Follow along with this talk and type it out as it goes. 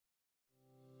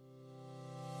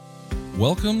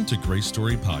Welcome to Grace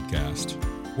Story Podcast.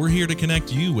 We're here to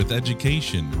connect you with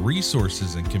education,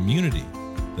 resources, and community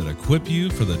that equip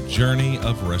you for the journey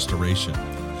of restoration.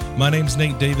 My name's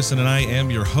Nate Davison, and I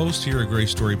am your host here at Grace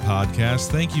Story Podcast.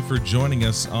 Thank you for joining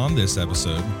us on this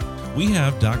episode. We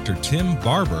have Dr. Tim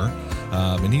Barber,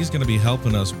 and he's going to be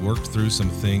helping us work through some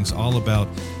things all about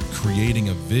creating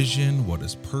a vision. What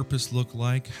does purpose look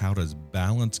like? How does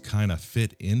balance kind of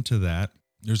fit into that?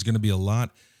 There's going to be a lot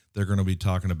they're going to be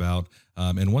talking about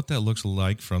and what that looks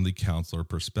like from the counselor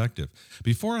perspective.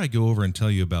 Before I go over and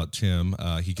tell you about Tim,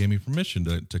 he gave me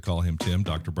permission to call him Tim,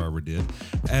 Dr. Barber did.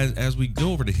 As we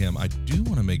go over to him, I do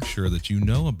want to make sure that you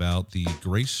know about the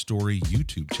Grace Story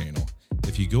YouTube channel.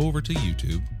 If you go over to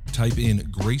YouTube, type in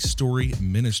Grace Story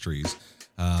Ministries.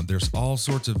 There's all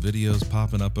sorts of videos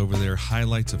popping up over there,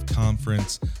 highlights of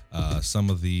conference, some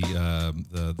of the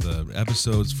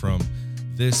episodes from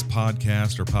this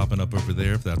podcast are popping up over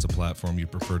there if that's a platform you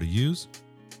prefer to use,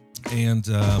 and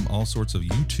all sorts of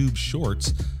YouTube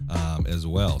shorts as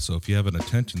well. So if you have an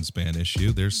attention span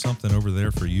issue, there's something over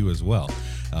there for you as well.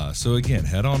 So again,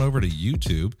 head on over to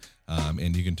YouTube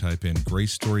and you can type in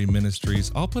Grace Story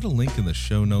Ministries. I'll put a link in the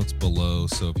show notes below,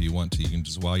 so if you want to, you can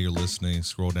just, while you're listening,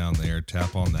 scroll down there,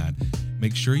 tap on that.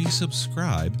 Make sure you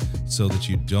subscribe so that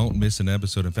you don't miss an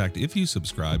episode. In fact, if you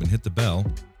subscribe and hit the bell,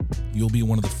 you'll be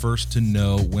one of the first to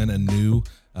know when a new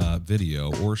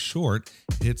video or short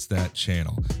hits that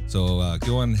channel. So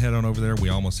go ahead and head on over there. We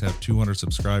almost have 200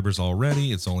 subscribers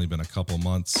already. It's only been a couple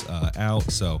months out,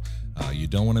 so you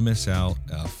don't want to miss out.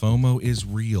 FOMO is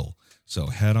real. So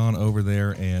head on over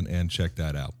there and check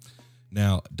that out.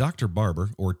 Now, Dr.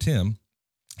 Barber, or Tim,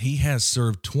 he has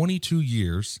served 22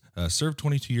 years as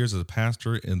a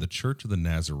pastor in the Church of the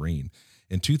Nazarene.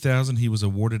 In 2000, he was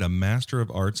awarded a Master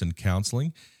of Arts in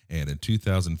Counseling, and in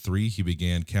 2003, he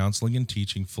began counseling and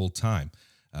teaching full-time.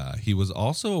 He was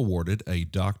also awarded a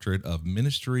Doctorate of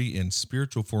Ministry in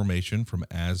Spiritual Formation from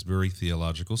Asbury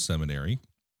Theological Seminary.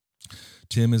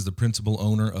 Tim is the principal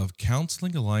owner of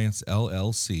Counseling Alliance,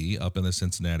 LLC, up in the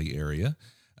Cincinnati area.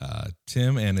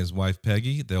 Tim and his wife,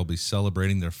 Peggy, they'll be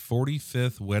celebrating their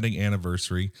 45th wedding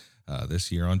anniversary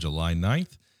this year on July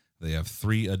 9th. They have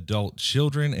 3 adult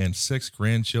children and 6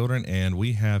 grandchildren, and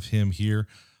we have him here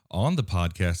on the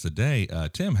podcast today.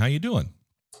 Tim, how you doing?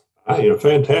 I am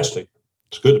fantastic.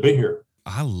 It's good to be here.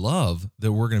 I love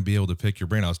that we're going to be able to pick your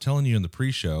brain. I was telling you in the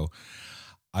pre-show,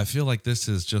 I feel like this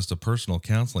is just a personal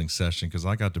counseling session because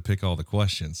I got to pick all the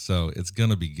questions, so it's going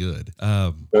to be good.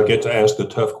 I get to ask the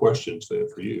tough questions then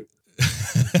for you.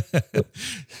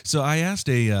 So I asked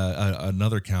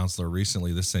another counselor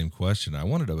recently the same question. I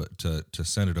wanted to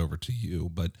send it over to you,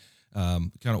 but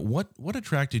kind of what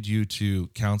attracted you to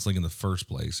counseling in the first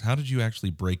place? How did you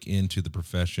actually break into the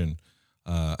profession?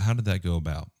 How did that go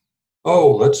about?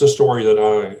 Oh, that's a story that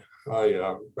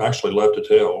I actually love to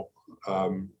tell.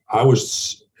 I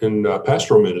was in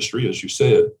pastoral ministry, as you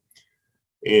said,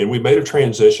 and we made a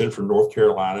transition from North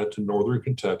Carolina to Northern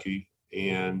Kentucky,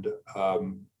 and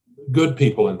good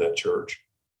people in that church.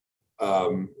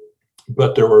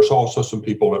 But there was also some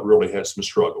people that really had some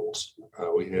struggles.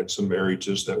 We had some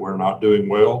marriages that were not doing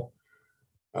well.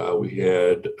 We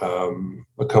had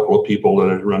a couple of people that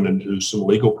had run into some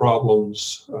legal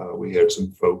problems. We had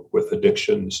some folk with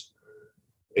addictions.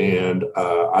 And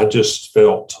I just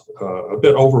felt a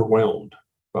bit overwhelmed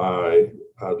by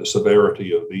the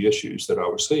severity of the issues that I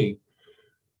was seeing.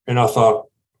 And I thought,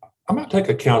 I might take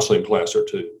a counseling class or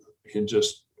two and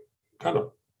just kind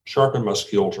of sharpen my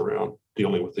skills around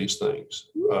dealing with these things.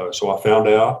 So I found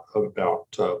out about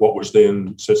what was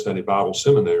then Cincinnati Bible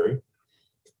Seminary.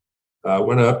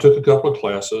 Went up, took a couple of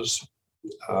classes,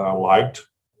 liked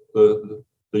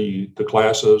the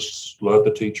classes, loved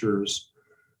the teachers.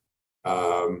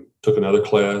 Took another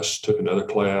class,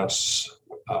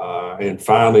 and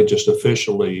finally just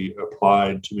officially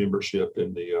applied to membership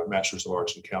in the Masters of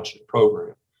Arts in Counseling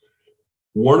program.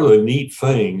 One of the neat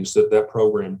things that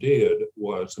program did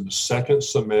was in the second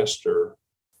semester,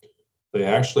 they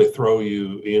actually throw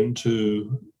you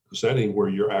into a setting where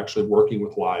you're actually working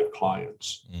with live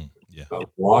clients.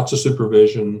 Lots of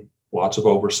supervision, lots of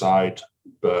oversight,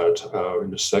 but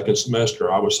in the second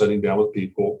semester, I was sitting down with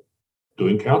people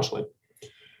doing counseling.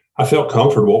 I felt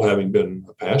comfortable having been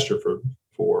a pastor for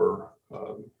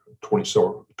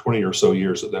 20 or so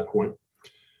years at that point.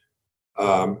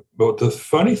 But the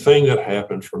funny thing that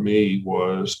happened for me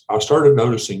was I started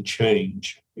noticing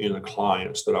change in the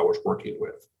clients that I was working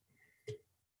with.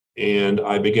 And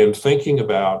I began thinking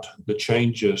about the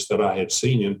changes that I had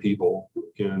seen in people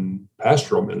in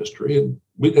pastoral ministry. And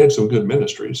we'd had some good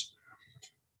ministries.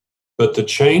 But the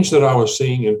change that I was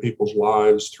seeing in people's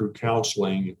lives through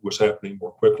counseling was happening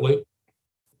more quickly.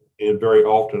 and very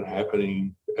often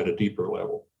happening at a deeper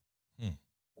level.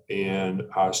 And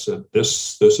I said,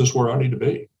 this is where I need to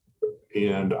be.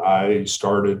 And I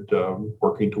started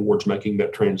working towards making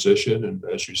that transition. And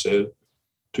as you said,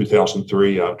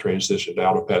 2003, I transitioned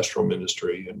out of pastoral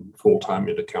ministry and full-time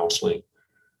into counseling.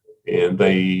 And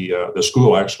the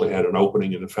school actually had an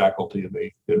opening in the faculty, and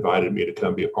they invited me to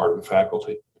come be a part of the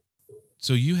faculty.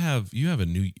 So you have a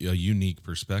unique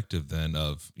perspective then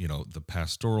of, the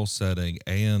pastoral setting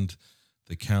and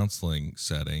the counseling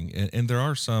setting. And there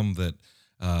are some that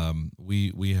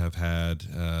we have had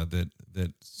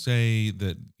that say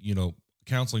that,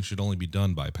 counseling should only be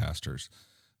done by pastors.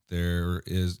 There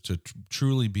is to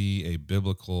truly be a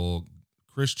biblical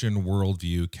Christian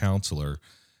worldview counselor,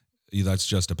 that's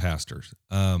just a pastor.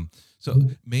 So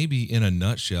maybe in a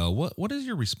nutshell, what is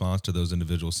your response to those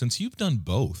individuals since you've done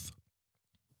both?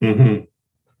 Mm-hmm.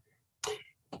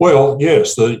 Well,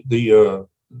 yes, the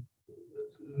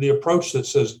approach that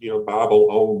says, Bible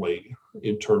only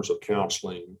in terms of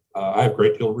counseling, I have a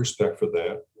great deal of respect for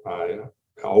that. I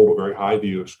hold a very high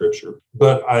view of Scripture.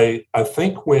 But I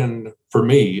think for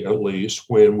me at least,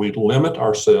 when we limit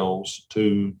ourselves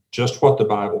to just what the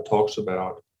Bible talks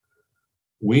about,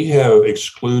 we have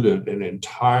excluded an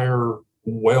entire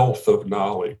wealth of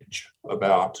knowledge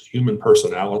about human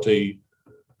personality,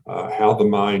 how the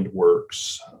mind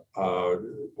works,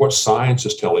 what science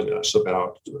is telling us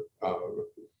about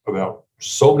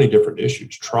so many different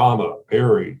issues: trauma,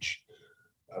 marriage,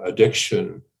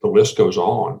 addiction. The list goes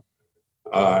on.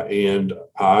 And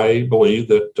I believe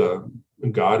that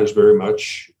God is very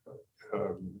much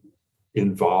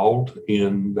involved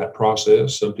in that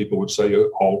process. Some people would say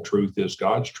all truth is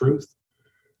God's truth.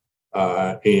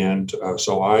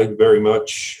 So I very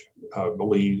much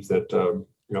believe that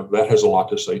that has a lot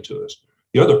to say to us.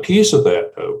 The other piece of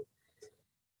that, though,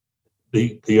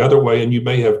 the other way, and you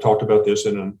may have talked about this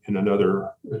in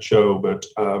another show, but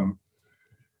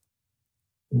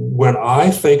when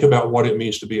I think about what it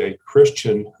means to be a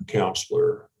Christian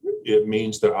counselor, it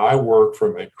means that I work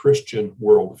from a Christian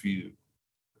worldview,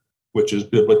 which is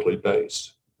biblically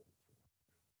based.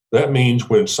 That means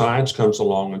when science comes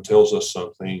along and tells us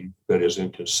something that is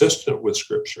inconsistent with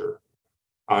Scripture,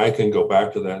 I can go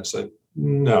back to that and say,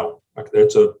 no,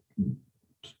 that's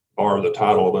or the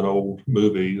title of an old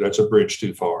movie, that's a bridge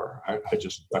too far. I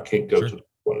can't go to the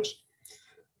place.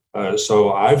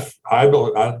 So I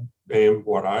am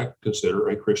what I consider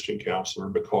a Christian counselor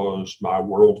because my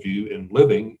worldview in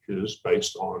living is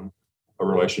based on a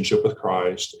relationship with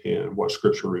Christ and what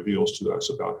Scripture reveals to us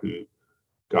about who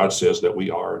God says that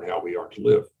we are and how we are to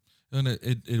live. And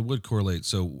it would correlate.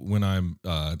 So when I'm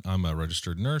a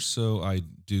registered nurse, so I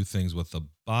do things with the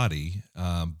body,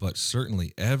 but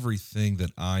certainly everything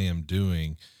that I am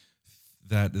doing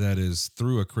that is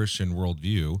through a Christian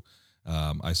worldview.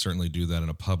 I certainly do that in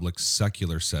a public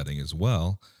secular setting as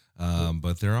well.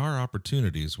 But there are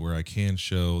opportunities where I can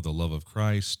show the love of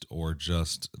Christ or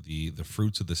just the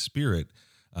fruits of the Spirit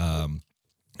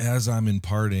as I'm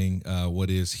imparting what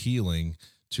is healing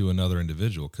to another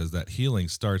individual, because that healing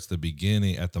starts the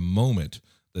beginning at the moment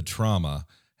the trauma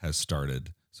has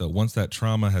started. So once that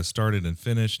trauma has started and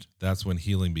finished, that's when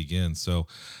healing begins. So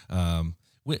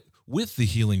with the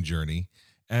healing journey,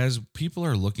 as people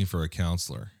are looking for a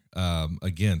counselor,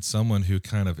 again, someone who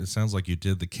it sounds like you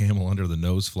did the camel under the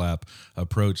nose flap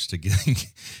approach to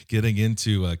getting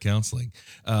into counseling.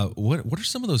 What are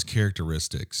some of those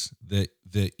characteristics that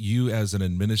you as an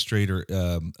administrator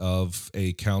of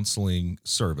a counseling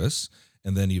service,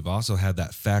 and then you've also had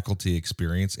that faculty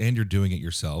experience and you're doing it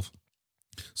yourself.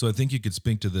 So I think you could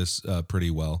speak to this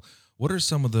pretty well. What are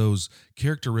some of those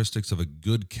characteristics of a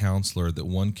good counselor that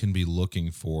one can be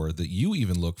looking for, that you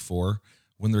even look for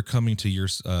when they're coming to your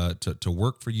to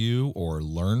work for you or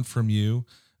learn from you?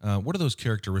 What are those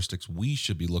characteristics we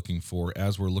should be looking for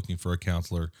as we're looking for a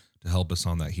counselor to help us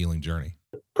on that healing journey?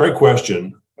 Great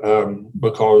question,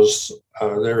 because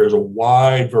there is a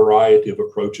wide variety of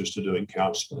approaches to doing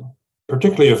counseling.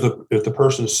 Particularly if the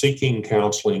person seeking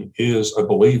counseling is a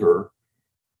believer,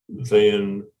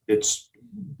 then it's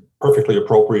perfectly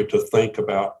appropriate to think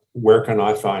about where can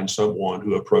I find someone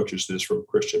who approaches this from a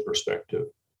Christian perspective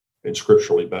and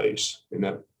scripturally based. And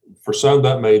that for some,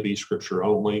 that may be Scripture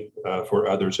only. For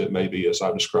others, it may be, as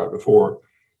I described before,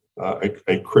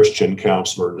 a Christian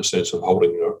counselor in the sense of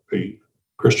holding a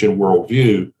Christian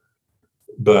worldview,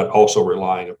 but also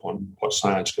relying upon what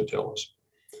science can tell us.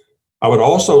 I would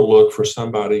also look for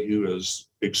somebody who is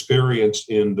experienced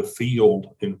in the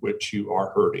field in which you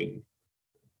are hurting,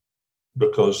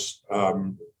 because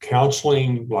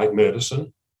counseling, like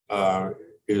medicine,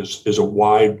 there's a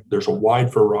wide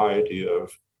variety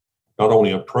of not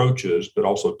only approaches, but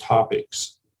also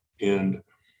topics. And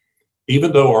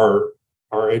even though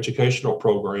our educational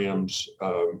programs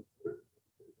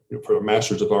for a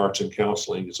Master's of Arts in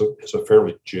Counseling is a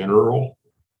fairly general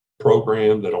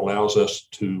program that allows us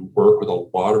to work with a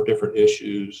lot of different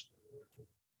issues,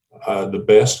 the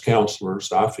best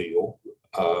counselors, I feel,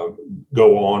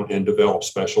 go on and develop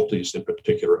specialties in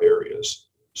particular areas.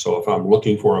 So if I'm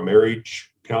looking for a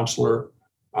marriage counselor,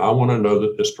 I want to know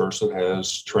that this person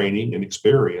has training and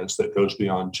experience that goes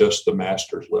beyond just the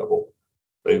master's level.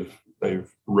 They've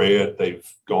read, they've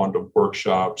gone to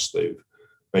workshops, they've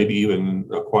maybe even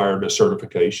acquired a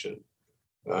certification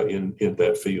in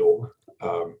that field.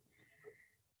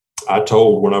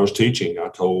 When I was teaching, I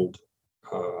told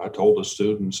the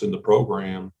students in the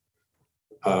program,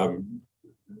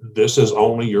 this is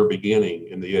only your beginning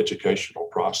in the educational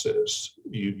process.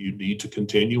 You need to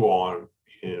continue on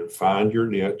and find your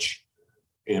niche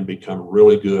and become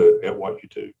really good at what you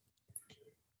do.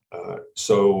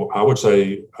 So I would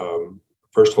say,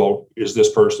 first of all, is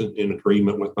this person in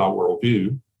agreement with my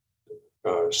worldview?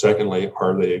 Secondly,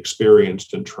 are they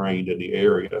experienced and trained in the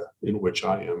area in which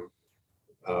I am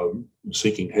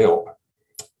seeking help?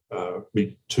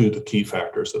 Be two of the key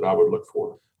factors that I would look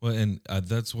for. Well, and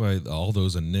that's why all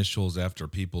those initials after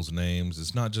people's names,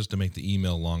 it's not just to make the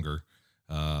email longer.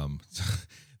 And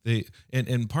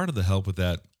part of the help with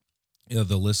that,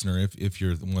 the listener, if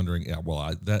you're wondering,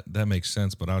 that makes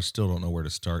sense, but I still don't know where to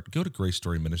start. Go to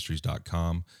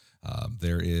GraceStoryMinistries.com.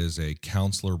 There is a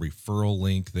counselor referral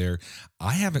link there.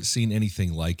 I haven't seen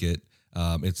anything like it.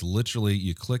 It's literally,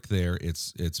 you click there,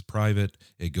 it's private.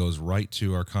 It goes right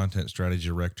to our content strategy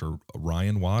director,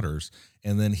 Ryan Waters.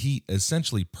 And then he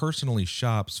essentially personally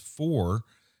shops for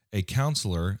a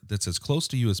counselor that's as close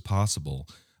to you as possible,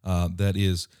 that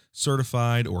is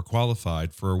certified or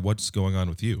qualified for what's going on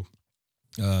with you.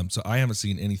 So I haven't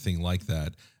seen anything like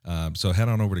that. So head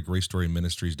on over to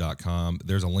GraceStoryMinistries.com.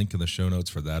 There's a link in the show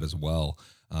notes for that as well,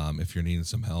 if you're needing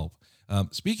some help.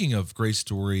 Speaking of Grace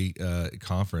Story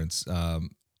Conference,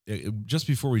 just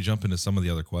before we jump into some of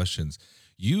the other questions,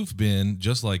 you've been,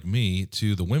 just like me,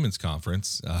 to the women's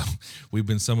conference. We've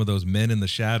been some of those men in the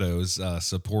shadows,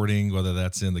 supporting, whether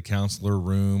that's in the counselor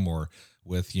room or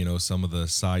with, some of the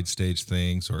side stage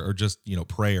things or just,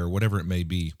 prayer, whatever it may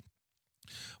be.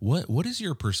 What is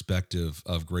your perspective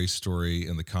of Grace Story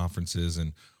and the conferences,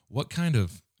 and what kind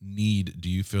of need do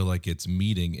you feel like it's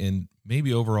meeting? And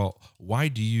maybe overall, why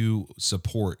do you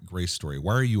support Grace Story?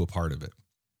 Why are you a part of it?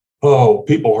 Oh,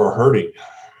 people are hurting.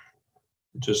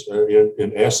 Just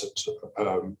in essence,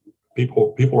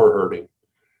 people are hurting.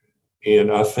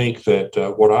 And I think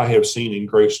that what I have seen in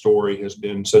Grace Story has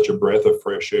been such a breath of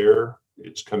fresh air.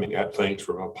 It's coming at things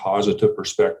from a positive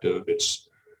perspective. It's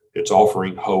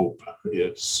offering hope.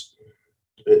 It's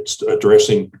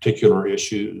addressing particular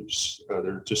issues.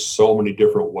 There are just so many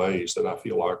different ways that I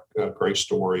feel like Grace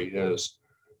Story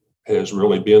has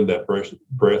really been that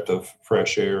breath of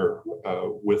fresh air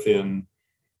within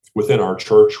our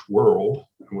church world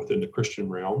and within the Christian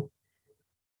realm,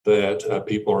 that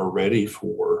people are ready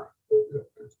for.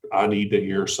 I need to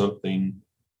hear something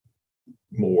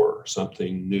more,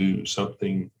 something new,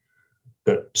 something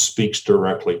that speaks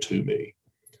directly to me.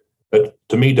 That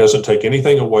to me doesn't take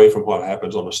anything away from what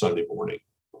happens on a Sunday morning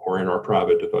or in our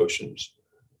private devotions.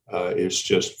 It's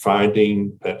just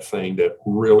finding that thing that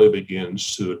really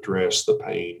begins to address the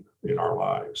pain in our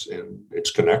lives, and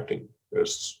it's connecting,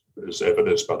 as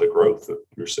evidenced by the growth that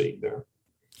you're seeing there.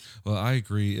 Well, I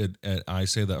agree. I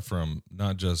say that from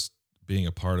not just being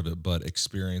a part of it, but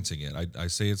experiencing it. I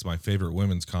say it's my favorite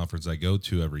women's conference I go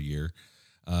to every year.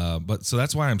 But so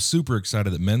that's why I'm super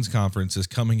excited that Men's Conference is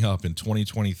coming up in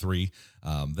 2023.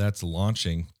 That's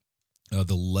launching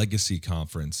the Legacy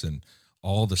Conference, and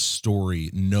all the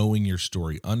story, knowing your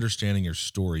story, understanding your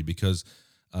story, because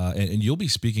and you'll be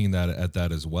speaking at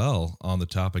that as well on the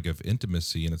topic of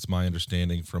intimacy. And it's my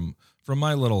understanding from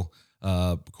my little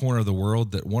corner of the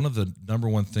world that one of the number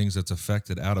one things that's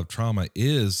affected out of trauma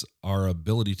is our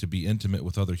ability to be intimate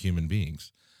with other human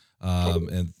beings.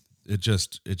 And it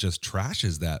just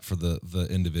trashes that for the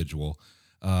individual.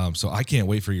 So I can't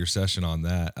wait for your session on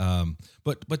that.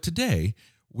 But today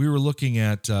we were looking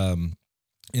at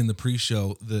in the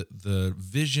pre-show the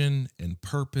vision and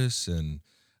purpose, and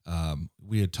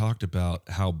we had talked about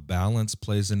how balance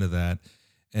plays into that.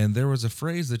 And there was a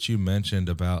phrase that you mentioned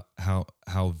about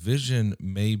how vision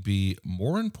may be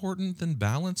more important than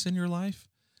balance in your life.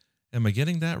 Am I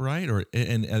getting that right?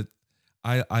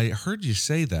 I heard you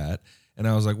say that, and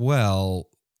I was like, well,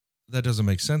 that doesn't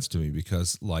make sense to me,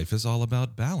 because life is all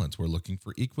about balance. We're looking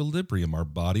for equilibrium. Our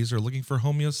bodies are looking for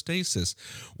homeostasis.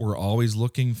 We're always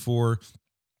looking for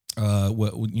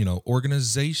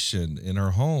organization in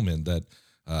our home, and that,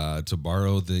 to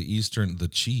borrow the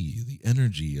chi, the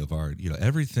energy of our,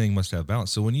 everything must have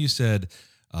balance. So when you said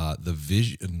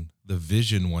the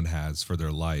vision one has for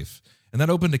their life, and that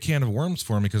opened a can of worms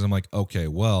for me, because I'm like, okay,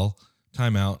 well,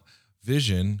 time out.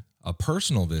 Vision, a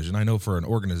personal vision. I know for an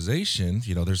organization,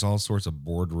 there's all sorts of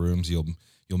boardrooms.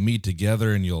 You'll meet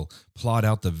together and you'll plot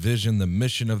out the vision, the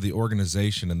mission of the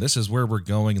organization, and this is where we're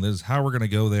going, and this is how we're going to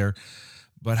go there.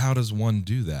 But how does one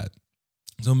do that?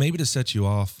 So maybe to set you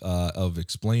off of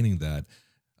explaining that,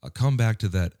 I'll come back to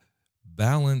that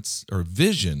balance, or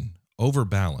vision over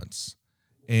balance.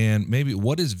 And maybe,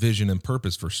 what is vision and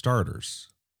purpose for starters?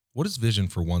 What is vision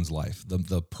for one's life,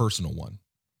 the personal one?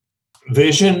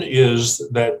 Vision is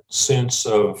that sense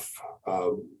of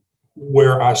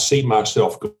where I see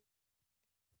myself go.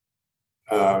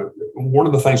 One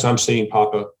of the things I'm seeing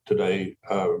pop up today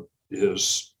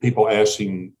is people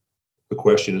asking the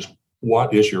question is,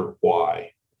 what is your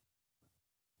why?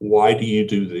 Why do you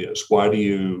do this? Why do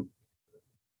you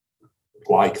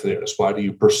like this? Why do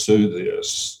you pursue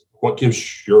this? What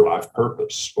gives your life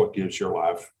purpose? What gives your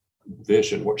life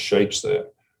vision? What shapes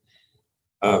that?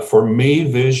 For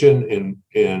me, vision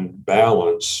and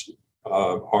balance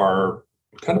are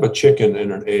kind of a chicken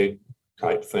and an egg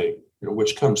type thing,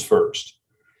 which comes first.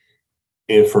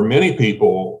 And for many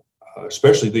people,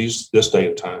 especially this day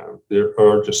and time, there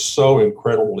are just so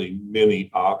incredibly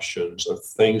many options of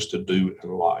things to do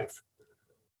in life,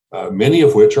 many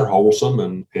of which are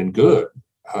wholesome and good.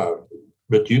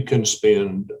 But you can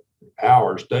spend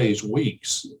hours, days,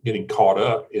 weeks getting caught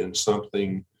up in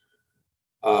something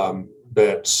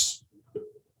that's,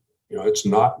 it's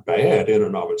not bad in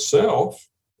and of itself,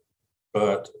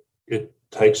 but it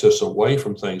takes us away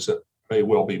from things that may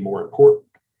well be more important.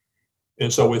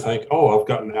 And so we think, oh, I've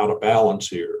gotten out of balance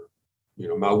here.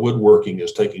 My woodworking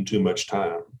is taking too much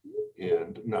time,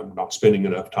 and I'm not spending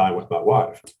enough time with my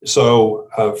wife. So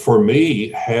for me,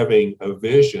 having a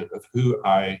vision of who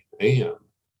I am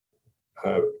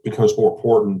becomes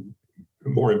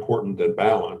more important than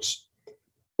balance.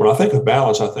 When I think of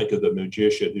balance, I think of the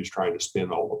magician who's trying to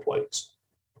spin all the plates.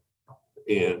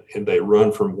 And they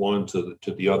run from one to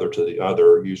the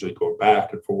other, usually going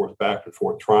back and forth,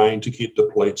 trying to keep the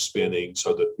plates spinning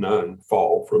so that none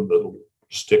fall from the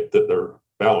stick that they're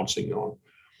balancing on.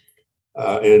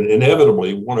 And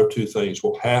inevitably, one of two things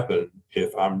will happen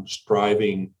if I'm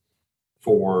striving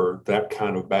for that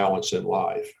kind of balance in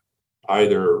life.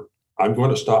 Either I'm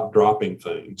going to stop dropping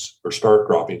things or start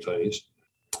dropping things,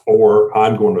 or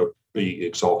I'm going to be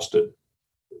exhausted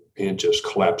and just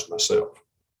collapse myself.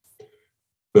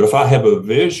 But if I have a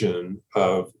vision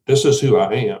of this is who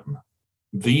I am,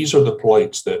 these are the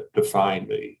plates that define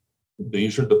me.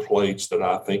 These are the plates that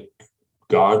I think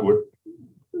God would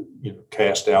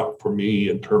cast out for me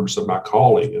in terms of my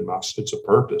calling and my sense of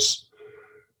purpose.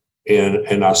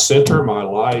 And I center my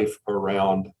life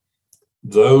around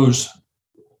those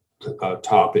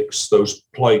topics, those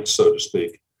plates, so to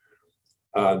speak.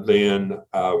 Then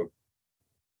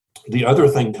the other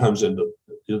thing comes into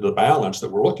the balance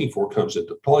that we're looking for comes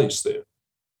into place then,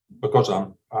 because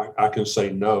I can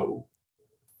say no.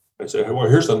 I say, well,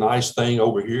 here's a nice thing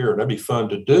over here, and that'd be fun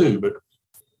to do, but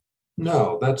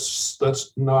no,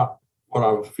 that's not what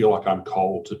I feel like I'm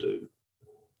called to do.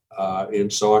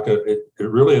 And so it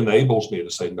really enables me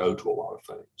to say no to a lot of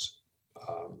things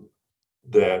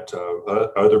that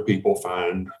other people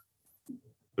find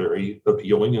very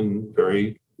appealing and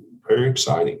very, very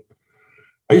exciting.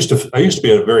 I used to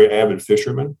be a very avid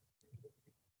fisherman.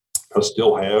 I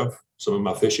still have some of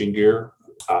my fishing gear.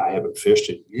 I haven't fished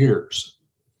in years.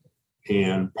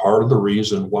 And part of the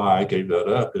reason why I gave that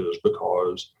up is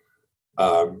because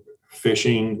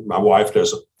fishing, my wife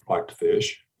doesn't like to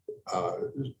fish.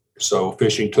 So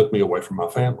fishing took me away from my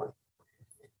family.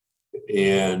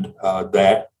 And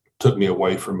that took me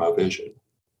away from my vision,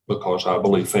 because I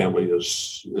believe family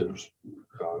is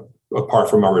apart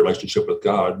from my relationship with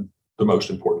God, the most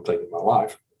important thing in my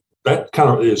life. That kind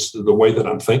of is the way that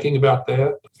I'm thinking about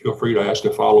that. Feel free to ask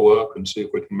a follow-up and see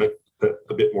if we can make that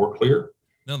a bit more clear.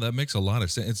 No, that makes a lot of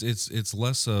sense. It's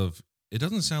less of, it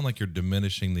doesn't sound like you're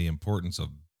diminishing the importance of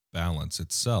balance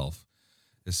itself.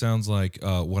 It sounds like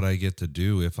what I get to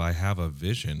do if I have a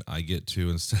vision, I get to,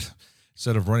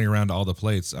 instead of running around to all the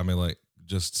plates, I mean, like,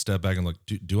 just step back and look,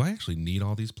 do I actually need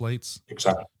all these plates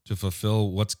exactly to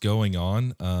fulfill what's going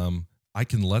on? I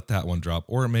can let that one drop,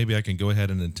 or maybe I can go ahead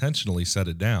and intentionally set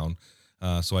it down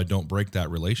so I don't break that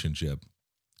relationship,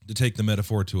 to take the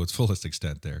metaphor to its fullest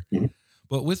extent there. Mm-hmm.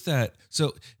 But with that,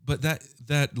 but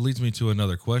that leads me to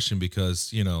another question,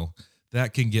 because,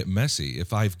 that can get messy.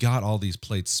 If I've got all these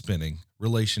plates spinning,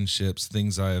 relationships,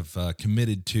 things I've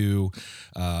committed to,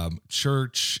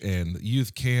 church and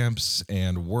youth camps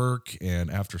and work and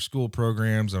after school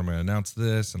programs. I'm going to announce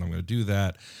this and I'm going to do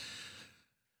that.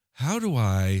 How do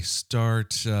I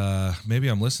start? Maybe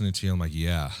I'm listening to you. I'm like,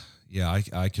 yeah,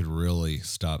 I could really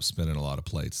stop spinning a lot of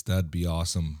plates. That'd be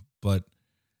awesome. But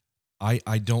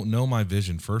I don't know my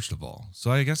vision, first of all.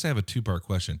 So I guess I have a two-part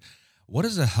question. What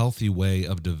is a healthy way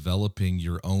of developing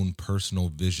your own personal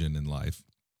vision in life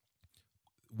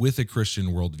with a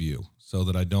Christian worldview so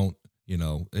that I don't,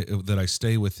 that I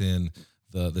stay within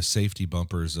the safety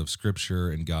bumpers of Scripture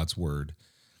and God's Word?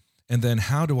 And then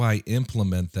how do I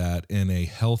implement that in a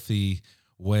healthy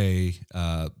way?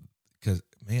 Because,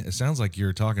 man, it sounds like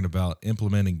you're talking about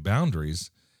implementing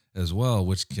boundaries as well,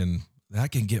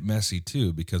 that can get messy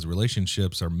too, because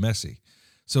relationships are messy.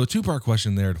 So a two-part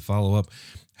question there to follow up.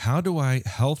 How do I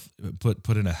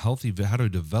put in a healthy, how do I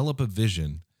develop a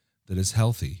vision that is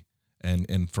healthy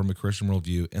and from a Christian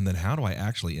worldview? And then how do I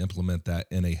actually implement that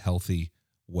in a healthy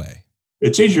way?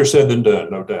 It's easier said than done,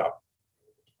 no doubt.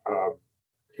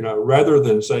 Rather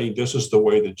than saying this is the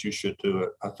way that you should do it,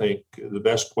 I think the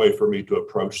best way for me to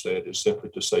approach that is simply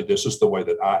to say this is the way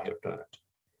that I have done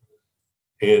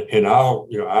it. And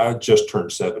I just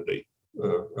turned 70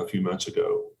 a few months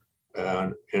ago,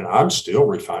 and I'm still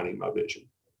refining my vision.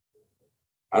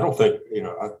 I don't think,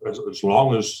 as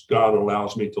long as God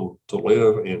allows me to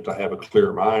live and to have a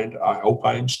clear mind, I hope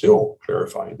I am still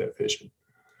clarifying that vision.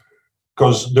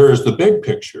 Because there is the big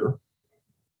picture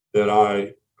that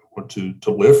I want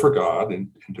to live for God and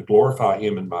to glorify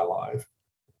Him in my life.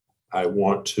 I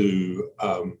want to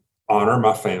honor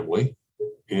my family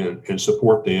and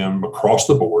support them across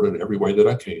the board in every way that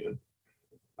I can.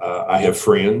 I have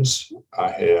friends, I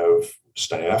have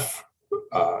staff,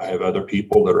 I have other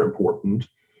people that are important,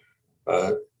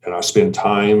 and I spend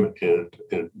time and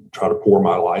try to pour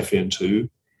my life into,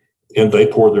 and they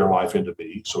pour their life into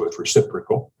me, so it's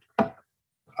reciprocal.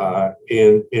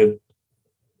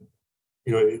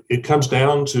 It comes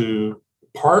down to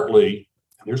partly,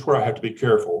 here's where I have to be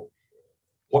careful,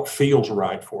 what feels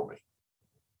right for me.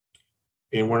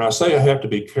 And when I say I have to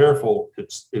be careful,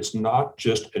 it's not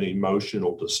just an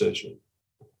emotional decision.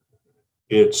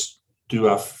 It's, do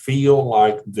I feel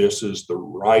like this is the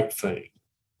right thing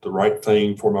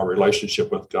for my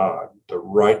relationship with God, the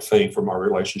right thing for my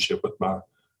relationship with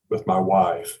my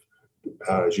wife.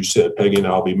 As you said, Peggy and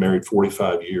I'll be married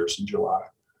 45 years in July.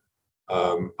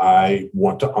 I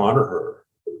want to honor her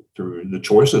through the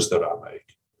choices that I make.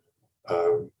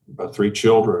 My three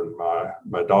children,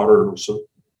 my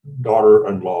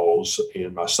daughter-in-laws,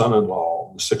 and my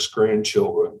son-in-law, the 6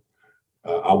 grandchildren,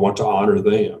 I want to honor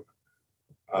them.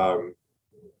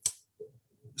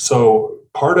 So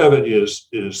part of it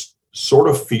is sort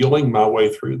of feeling my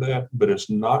way through that, but it's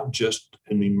not just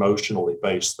an emotionally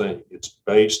based thing. It's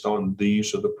based on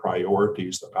these are the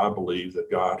priorities that I believe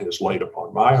that God has laid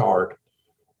upon my heart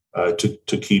to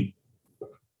keep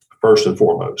first and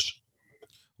foremost.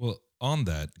 Well, on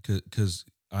that, because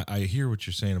I hear what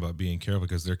you're saying about being careful,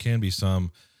 because there can be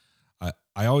some,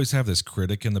 I always have this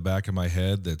critic in the back of my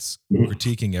head that's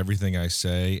critiquing everything I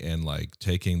say and like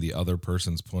taking the other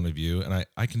person's point of view. And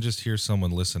I can just hear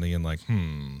someone listening and like,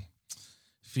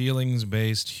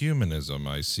 feelings-based humanism,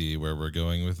 I see where we're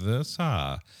going with this.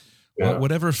 Yeah.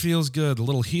 Whatever feels good, a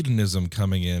little hedonism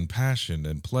coming in, passion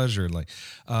and pleasure.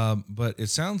 But it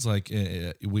sounds like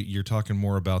you're talking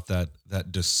more about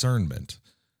that discernment,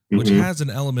 which has an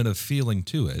element of feeling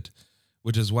to it,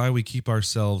 which is why we keep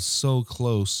ourselves so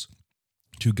close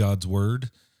to God's Word,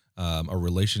 a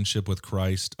relationship with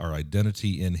Christ, our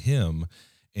identity in Him,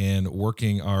 and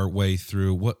working our way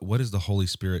through what is the Holy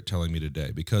Spirit telling me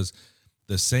today? Because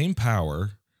the same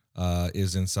power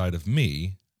is inside of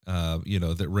me,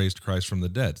 that raised Christ from the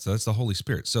dead. So that's the Holy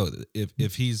Spirit. So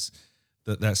if He's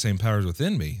that same power is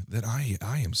within me, then I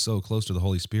am so close to the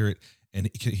Holy Spirit, and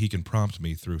He can prompt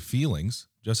me through feelings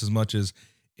just as much as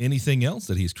anything else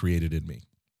that He's created in me.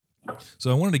 So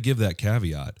I wanted to give that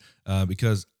caveat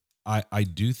because I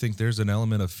do think there's an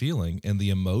element of feeling and the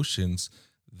emotions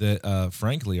that,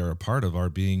 frankly, are a part of our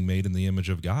being made in the image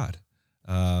of God.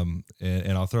 And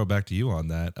I'll throw it back to you on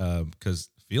that because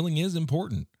feeling is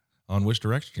important on which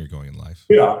direction you're going in life.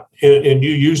 Yeah, and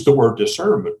you use the word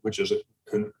discernment, which is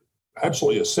an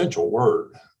absolutely essential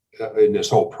word in this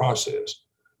whole process.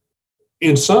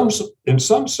 In some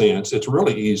sense, it's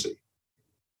really easy.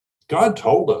 God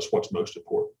told us what's most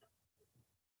important.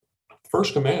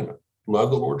 First commandment, love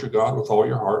the Lord your God with all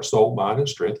your heart, soul, mind, and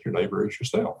strength, your neighbor as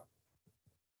yourself.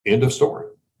 End of story.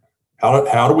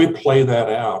 How do we play that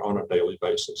out on a daily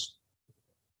basis?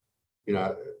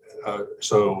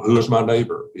 So who is my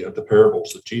neighbor? The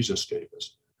parables that Jesus gave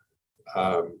us.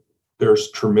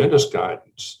 There's tremendous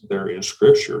guidance there in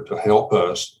Scripture to help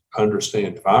us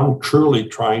understand if I'm truly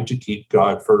trying to keep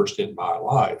God first in my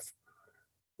life,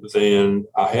 then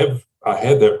I have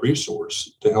that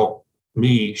resource to help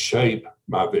me shape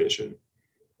my vision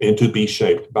and to be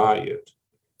shaped by it.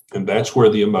 And that's where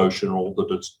the emotional,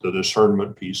 the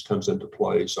discernment piece comes into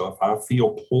play. So if I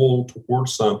feel pulled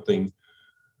towards something,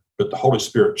 but the Holy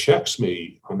Spirit checks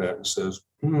me on that and says,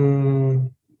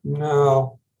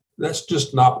 no, that's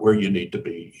just not where you need to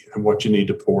be and what you need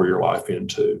to pour your life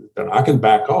into, then I can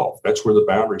back off. That's where the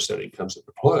boundary setting comes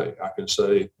into play. I can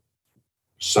say,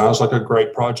 sounds like a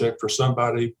great project for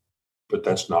somebody, but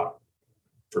that's not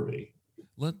for me.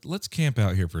 Let's camp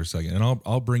out here for a second, and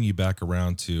I'll bring you back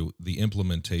around to the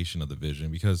implementation of the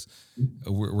vision, because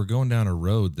we're going down a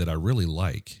road that I really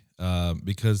like.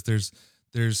 Because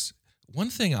there's one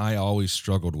thing I always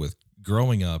struggled with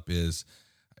growing up is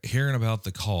hearing about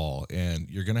the call, and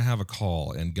you're going to have a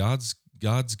call, and God's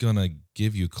going to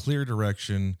give you clear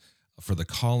direction for the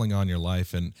calling on your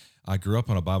life. And I grew up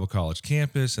on a Bible college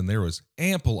campus, and there was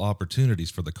ample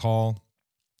opportunities for the call.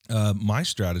 My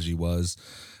strategy was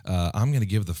I'm going to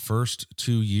give the first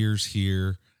 2 years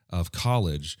here of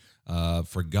college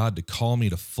for God to call me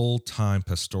to full-time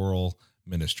pastoral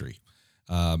ministry.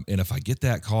 And if I get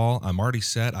that call, I'm already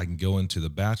set. I can go into the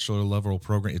bachelor level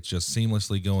program. It's just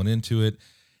seamlessly going into it.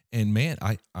 And man,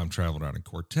 I'm traveling around in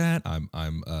quartet. I'm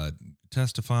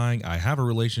testifying. I have a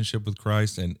relationship with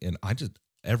Christ, and I just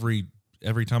every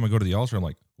time I go to the altar, I'm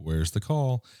like, where's the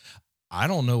call? I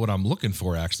don't know what I'm looking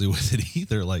for actually with it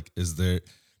either. Like,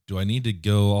 do I need to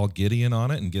go all Gideon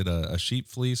on it and get a sheep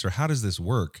fleece, or how does this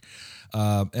work?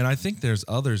 And I think there's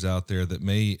others out there that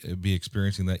may be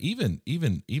experiencing that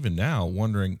even now,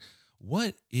 wondering,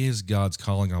 what is God's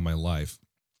calling on my life?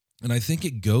 And I think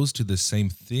it goes to the same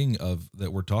thing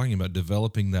that we're talking about,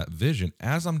 developing that vision.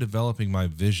 As I'm developing my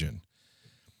vision,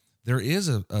 there is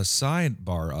a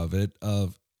sidebar of it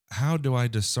of how do I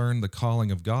discern the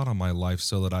calling of God on my life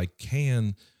so that I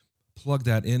can plug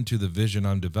that into the vision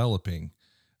I'm developing.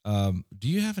 Do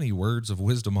you have any words of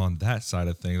wisdom on that side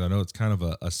of things? I know it's kind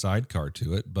of a sidecar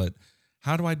to it, but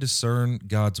how do I discern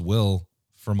God's will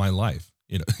for my life,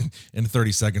 in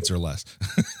 30 seconds or less?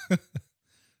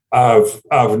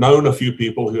 I've known a few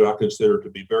people who I consider to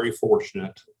be very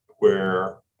fortunate,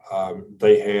 where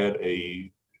they had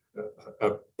a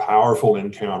powerful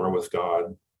encounter with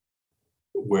God,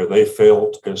 where they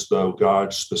felt as though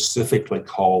God specifically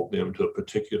called them to a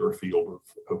particular field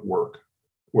of work,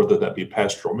 whether that be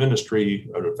pastoral ministry,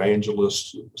 an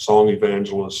evangelist, song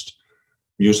evangelist,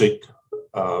 music,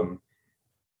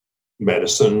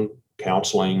 medicine,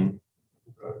 counseling,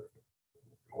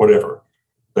 whatever.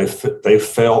 They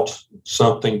felt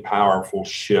something powerful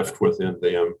shift within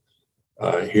them,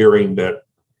 hearing that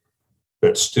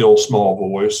still small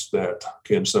voice that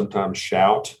can sometimes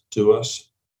shout to us,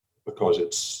 because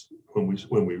it's when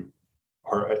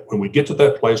we get to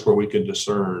that place where we can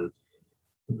discern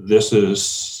this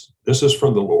is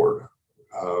from the Lord.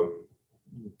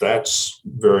 That's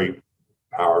very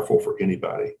powerful for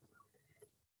anybody.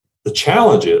 The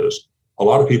challenge is a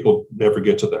lot of people never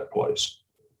get to that place.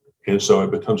 And so it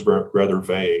becomes rather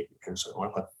vague. And so,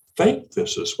 well, I think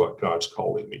this is what God's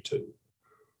calling me to,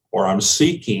 or I'm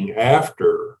seeking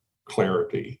after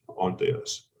clarity on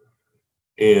this.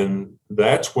 And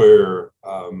that's where,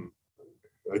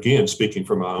 again, speaking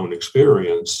from my own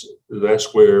experience,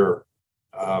 that's where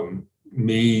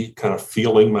me kind of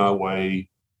feeling my way,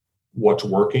 what's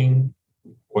working,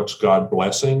 what's God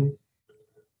blessing,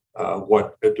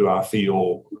 what do I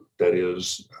feel that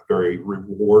is very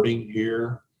rewarding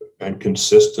here and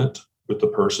consistent with the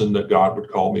person that God would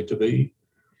call me to be.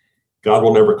 God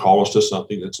will never call us to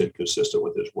something that's inconsistent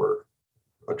with His word.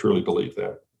 I truly believe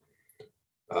that.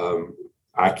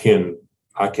 I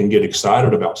can get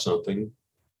excited about something.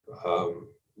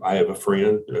 I have a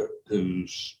friend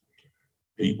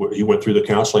he went through the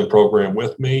counseling program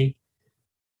with me.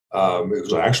 It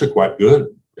was actually quite good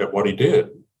at what he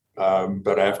did.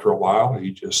 But after a while,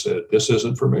 he just said, this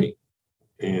isn't for me.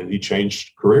 And he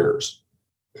changed careers.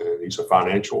 And he's a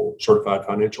certified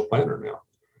financial planner now.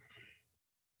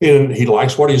 And he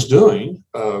likes what he's doing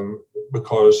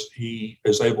because he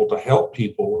is able to help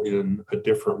people in a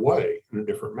different way, in a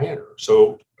different manner.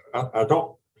 So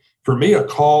for me, a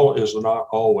call is not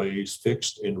always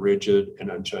fixed and rigid and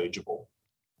unchangeable.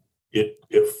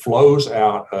 It flows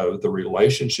out of the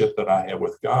relationship that I have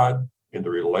with God and the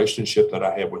relationship that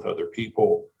I have with other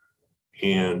people.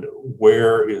 And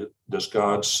where does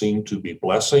God seem to be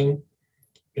blessing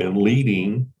and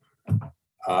leading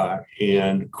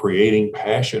and creating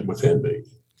passion within me.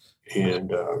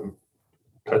 And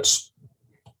that's,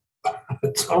 I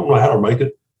don't know how to make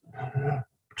it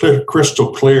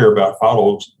crystal clear about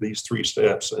follow these 3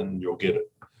 steps and you'll get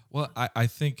it. Well, I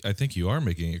think you are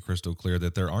making it crystal clear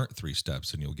that there aren't 3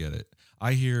 steps and you'll get it.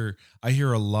 I hear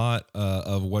a lot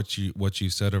of what you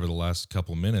said over the last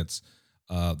couple minutes.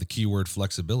 The keyword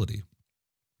flexibility,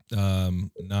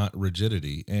 not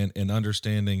rigidity, and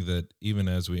understanding that even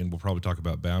and we'll probably talk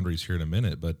about boundaries here in a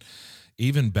minute, but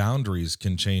even boundaries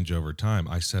can change over time.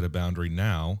 I set a boundary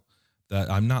now that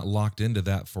I'm not locked into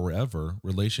that forever.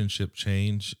 Relationships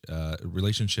change,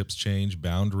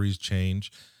 boundaries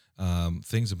change.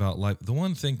 Things about life. The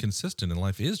one thing consistent in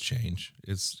life is change.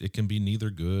 It can be neither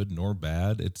good nor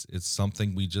bad. It's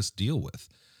something we just deal with.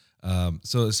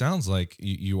 So it sounds like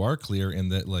you are clear in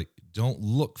that, like, don't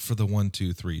look for the 1,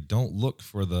 2, 3. Don't look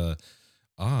for the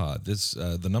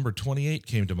the number 28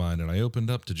 came to mind, and I opened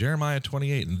up to Jeremiah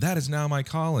 28, and that is now my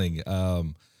calling.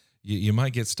 You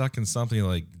might get stuck in something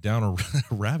like down a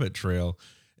rabbit trail,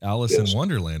 Alice in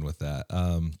Wonderland with that.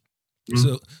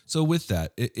 So with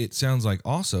that, it sounds like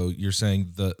also you're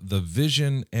saying the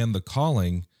vision and the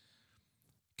calling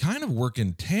kind of work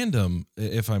in tandem,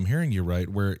 if I'm hearing you right,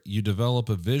 where you develop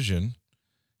a vision,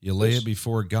 you lay it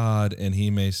before God, and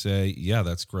he may say, yeah,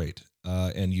 that's great.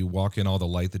 And you walk in all the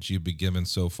light that you've been given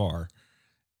so far.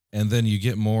 And then you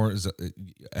get more,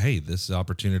 hey, this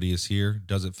opportunity is here.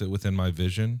 Does it fit within my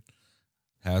vision?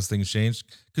 Has things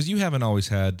changed? Because you haven't always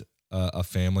had a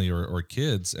family or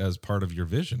kids as part of your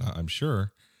vision, I'm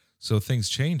sure. So things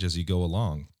change as you go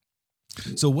along.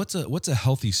 So what's a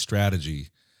healthy strategy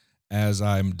as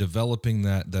I'm developing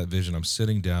that vision? I'm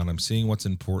sitting down, I'm seeing what's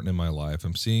important in my life.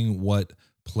 I'm seeing what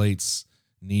plates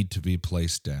need to be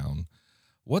placed down.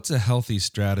 What's a healthy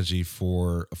strategy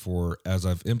for as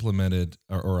I've implemented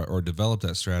or developed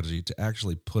that strategy to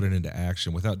actually put it into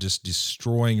action without just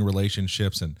destroying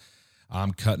relationships and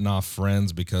I'm cutting off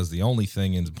friends because the only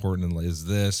thing important is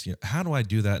this? How do I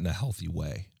do that in a healthy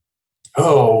way?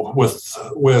 Oh, with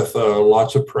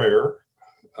lots of prayer,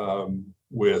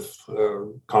 with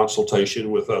consultation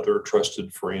with other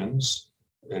trusted friends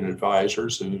and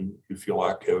advisors who you feel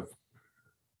like have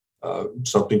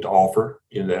something to offer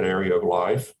in that area of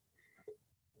life.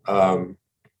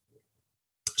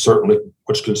 Certainly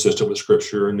what's consistent with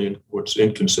Scripture and then what's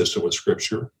inconsistent with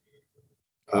Scripture.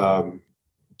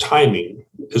 Timing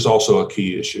is also a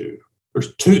key issue.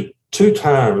 There's two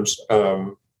times,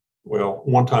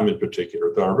 one time in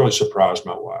particular that I really surprised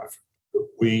my wife.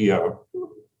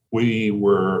 We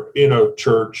were in a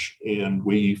church and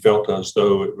we felt as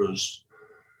though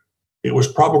it was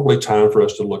probably time for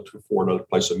us to look for another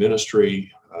place of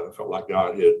ministry. Felt like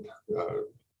God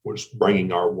was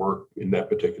bringing our work in that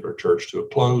particular church to a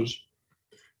close.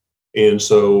 And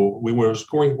so we were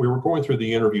going through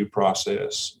the interview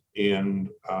process, and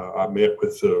I met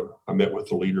with the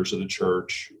leaders of the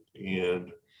church.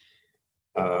 And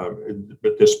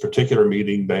but this particular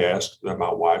meeting, they asked that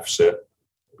my wife sit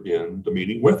in the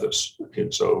meeting with us,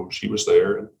 and so she was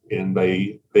there. And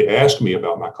they asked me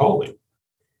about my calling,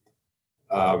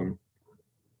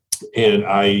 and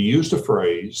I used a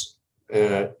phrase,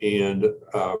 and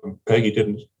Peggy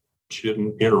didn't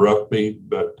interrupt me,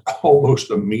 but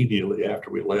almost immediately after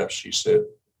we left, she said,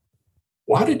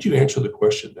 "Why did you answer the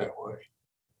question that way?"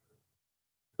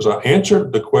 Because I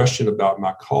answered the question about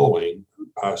my calling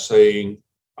by saying,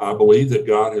 "I believe that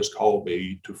God has called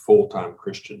me to full-time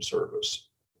Christian service."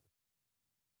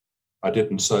 I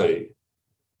didn't say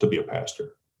to be a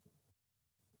pastor.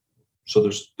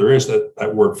 So there is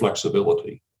that word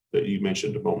flexibility that you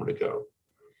mentioned a moment ago.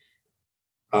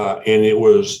 And it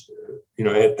was,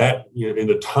 at that, in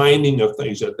the timing of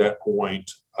things at that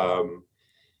point,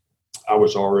 I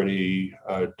was already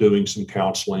doing some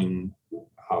counseling.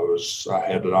 I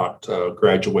had not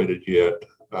graduated yet.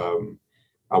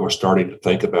 I was starting to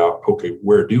think about, okay,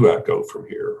 where do I go from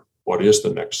here? What is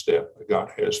the next step that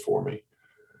God has for me?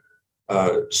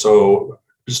 So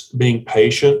just being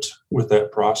patient with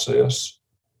that process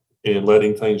and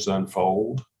letting things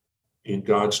unfold in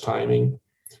God's timing.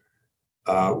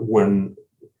 When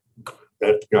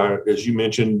that guy, as you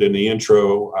mentioned in the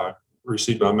intro, I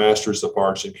received my master's of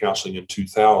arts in counseling in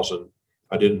 2000.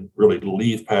 I didn't really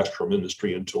leave pastoral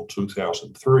ministry until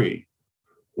 2003.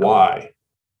 Why?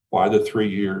 Why the 3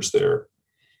 years there?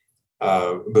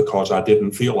 Because I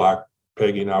didn't feel like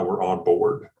Peggy and I were on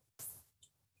board.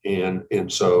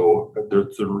 And so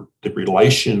the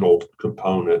relational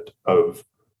component of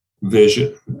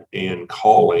vision and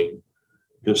calling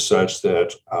is such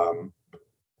that,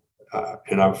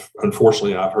 and I've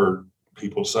heard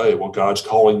people say, well, God's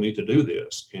calling me to do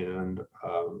this. And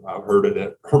I've heard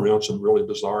it around some really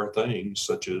bizarre things,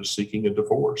 such as seeking a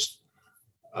divorce.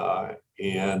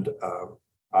 And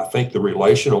I think the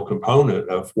relational component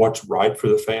of what's right for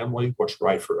the family, what's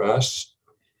right for us,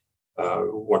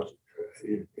 what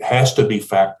has to be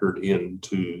factored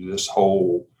into this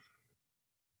whole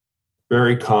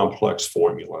very complex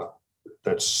formula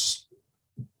that's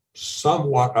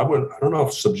somewhat, I don't know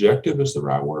if subjective is the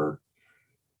right word,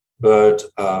 but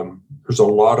there's a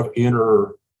lot of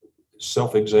inner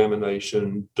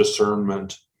self-examination,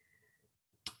 discernment,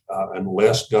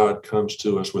 unless God comes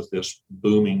to us with this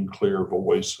booming, clear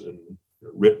voice and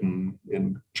written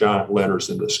in giant letters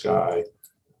in the sky.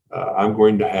 I'm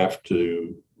going to have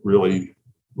to really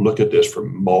look at this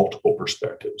from multiple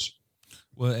perspectives.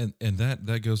 Well, and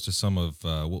that goes to some of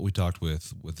what we talked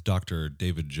with Dr.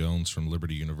 David Jones from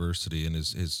Liberty University and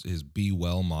his Be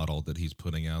Well model that he's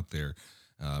putting out there,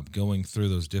 going through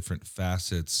those different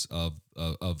facets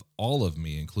of all of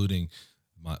me, including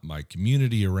my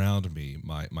community around me,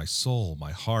 my soul,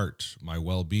 my heart, my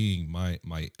well-being,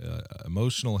 my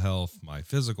emotional health, my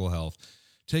physical health,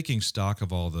 taking stock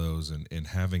of all those and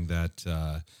having that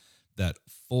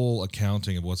full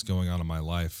accounting of what's going on in my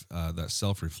life, that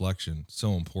self-reflection,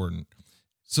 so important.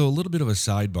 So a little bit of a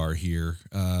sidebar here,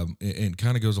 and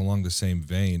kind of goes along the same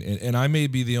vein. And I may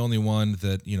be the only one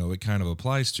that, it kind of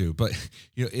applies to, but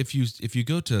if you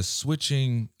go to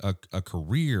switching a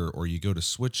career, or you go to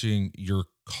switching your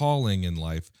calling in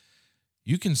life,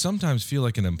 you can sometimes feel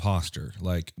like an imposter.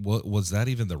 Like, what was that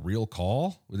even the real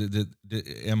call?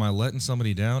 Am I letting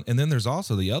somebody down? And then there's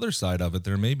also the other side of it.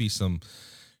 There may be some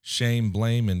shame,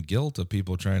 blame, and guilt of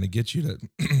people trying to get you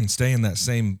to stay in that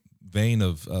same vein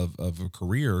of a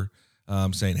career,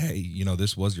 saying, hey,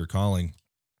 this was your calling.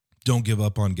 Don't give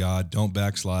up on God. Don't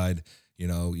backslide.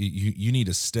 You need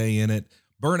to stay in it.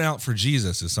 Burn out for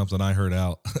Jesus is something I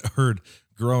heard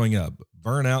growing up.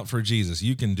 Burn out for Jesus.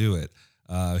 You can do it.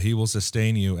 He will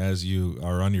sustain you as you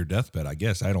are on your deathbed, I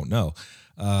guess. I don't know.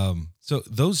 So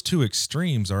those two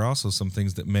extremes are also some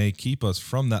things that may keep us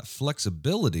from that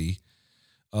flexibility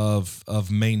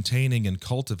of maintaining and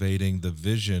cultivating the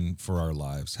vision for our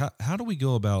lives. How do we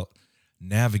go about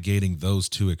navigating those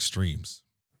two extremes?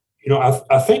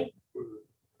 I think,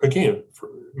 again, from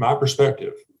my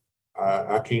perspective,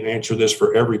 I can't answer this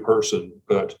for every person,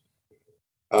 but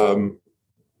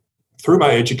through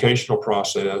my educational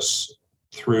process,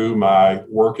 through my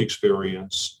work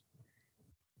experience,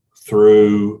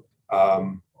 through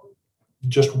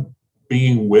just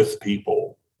being with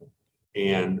people,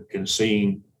 and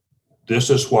seeing this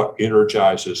is what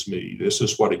energizes me, this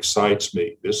is what excites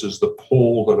me, this is the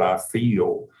pull that I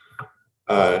feel,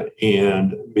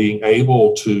 and being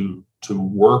able to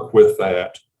work with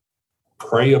that,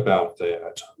 pray about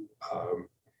that,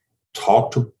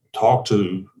 talk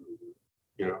to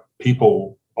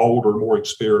people older, more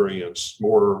experienced,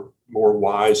 more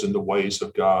wise in the ways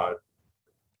of God.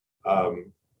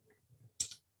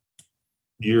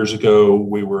 Years ago,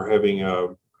 we were having a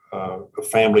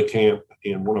family camp,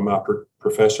 and one of my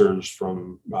professors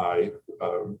from my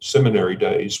seminary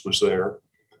days was there.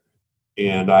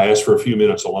 And I asked for a few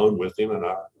minutes alone with him, and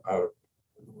I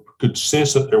could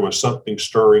sense that there was something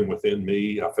stirring within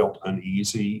me. I felt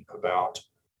uneasy about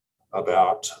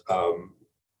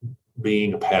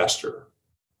being a pastor,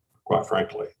 quite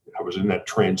frankly. I was in that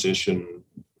transition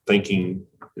thinking,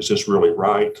 is this really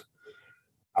right?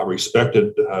 I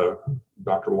respected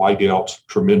Dr. Weigelt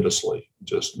tremendously,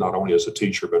 just not only as a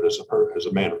teacher, but as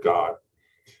a man of God.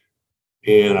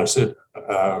 And I said,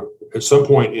 at some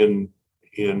point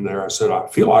in there, I said, I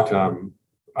feel like I'm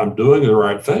doing the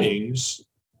right things.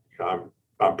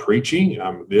 I'm preaching,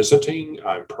 I'm visiting,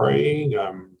 I'm praying,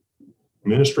 I'm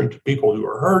ministering to people who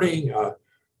are hurting.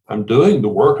 I'm doing the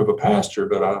work of a pastor,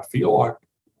 but I feel like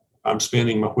I'm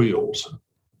spinning my wheels.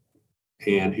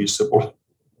 And he said, well,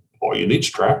 all you need is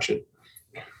traction.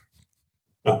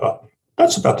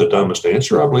 That's about the dumbest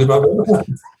answer I believe I've ever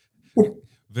had.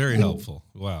 Very helpful.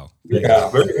 Wow. Yeah,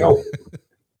 very helpful.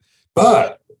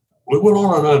 But we went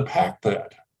on and unpacked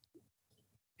that.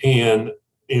 And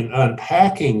in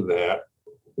unpacking that,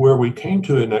 where we came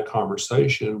to in that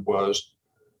conversation was,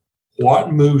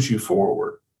 what moves you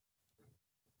forward?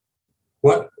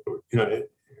 What,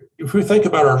 if we think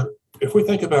about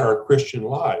our Christian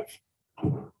life,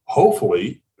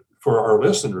 hopefully for our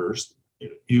listeners,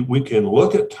 we can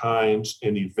look at times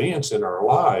and events in our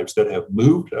lives that have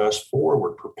moved us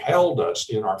forward, propelled us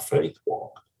in our faith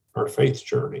walk, our faith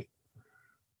journey.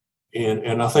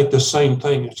 And I think the same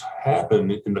thing has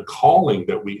happened in the calling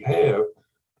that we have.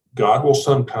 God will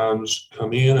sometimes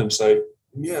come in and say,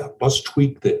 yeah, let's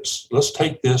tweak this. Let's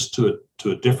take this to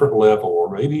a different level,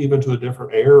 or maybe even to a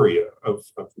different area of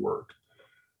work.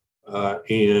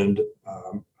 And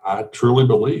I truly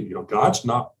believe, God's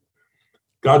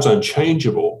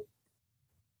unchangeable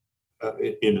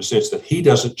in the sense that he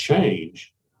doesn't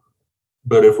change.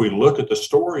 But if we look at the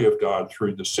story of God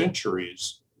through the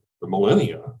centuries, the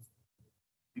millennia,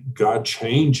 God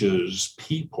changes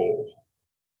people.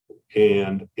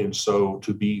 And so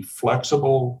to be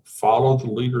flexible, follow the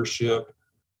leadership,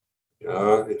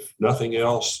 if nothing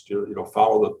else,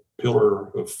 follow the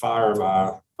pillar of fire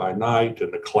by night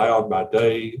and the cloud by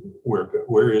day.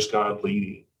 Where is God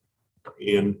leading?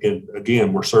 And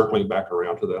again, we're circling back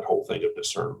around to that whole thing of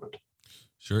discernment.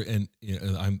 Sure. And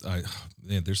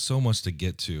man, there's so much to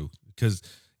get to, because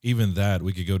even that,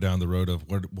 we could go down the road of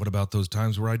what about those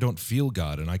times where I don't feel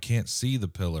God and I can't see the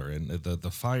pillar and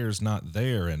the fire's not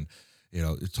there. And,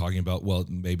 talking about, well,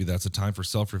 maybe that's a time for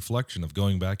self-reflection of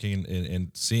going back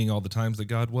and seeing all the times that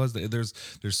God was. There's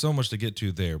so much to get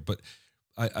to there, but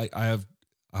I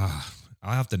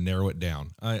have to narrow it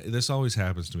down. This always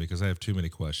happens to me because I have too many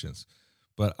questions.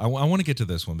 But I want to get to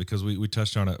this one because we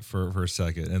touched on it for a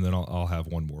second, and then I'll have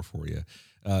one more for you.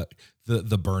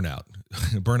 The burnout,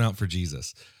 burnout for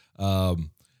Jesus. I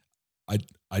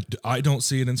don't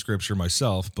see it in Scripture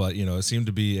myself, but it seemed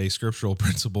to be a scriptural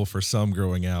principle for some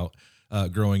growing up.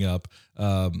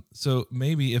 So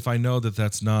maybe if I know that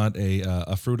that's not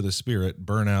a fruit of the Spirit,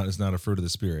 burnout is not a fruit of the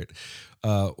Spirit.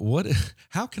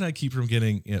 How can I keep from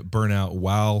getting burnout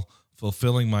while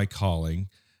fulfilling my calling?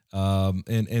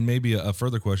 And maybe a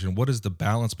further question: what is the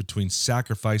balance between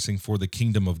sacrificing for the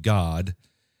kingdom of God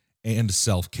and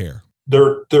self-care?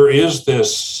 There is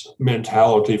this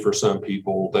mentality for some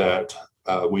people that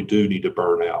we do need to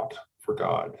burn out for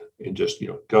God and just,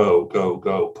 go,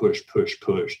 push,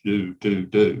 do.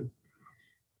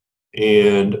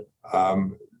 And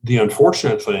the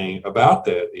unfortunate thing about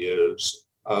that is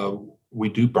we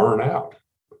do burn out.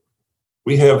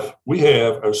 We have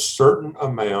a certain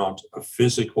amount of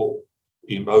physical,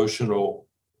 emotional,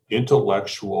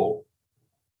 intellectual,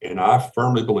 and I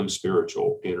firmly believe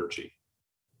spiritual energy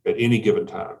at any given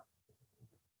time.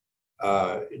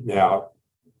 Now,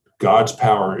 God's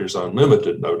power is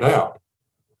unlimited, no doubt,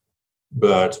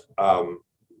 but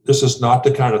this is not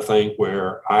the kind of thing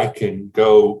where I can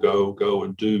go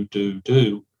and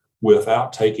do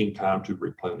without taking time to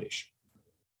replenish.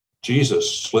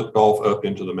 Jesus slipped off up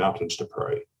into the mountains to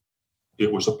pray.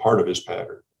 It was a part of his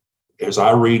pattern. As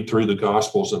I read through the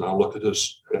Gospels and I look at I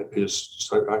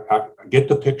get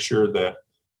the picture that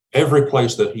every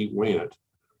place that he went,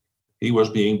 he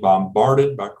was being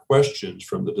bombarded by questions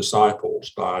from the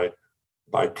disciples, by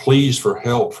pleas for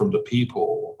help from the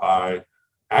people, by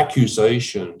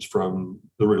accusations from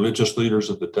the religious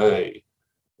leaders of the day.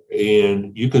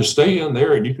 And you can stay in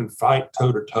there and you can fight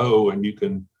toe to toe, and you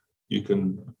can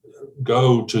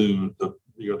go to the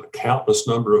countless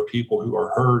number of people who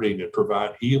are hurting and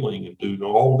provide healing and do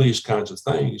all these kinds of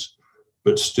things.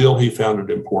 But still, he found it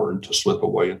important to slip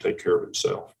away and take care of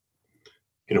himself.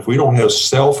 And if we don't have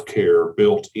self-care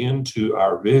built into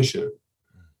our vision,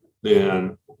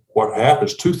 then what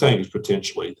happens, two things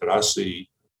potentially that I see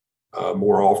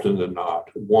more often than not.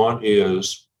 One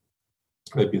is,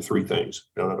 maybe three things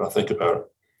now that I think about it.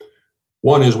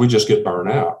 One is we just get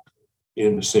burned out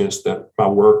in the sense that my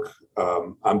work,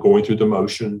 I'm going through the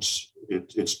motions.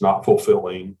 It's not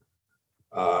fulfilling.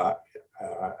 I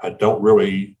don't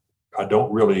really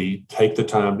take the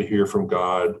time to hear from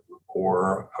God,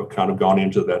 or I've kind of gone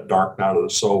into that dark night of the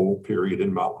soul period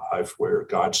in my life where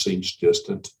God seems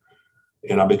distant,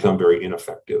 and I become very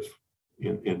ineffective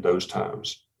in those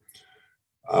times.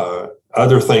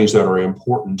 Other things that are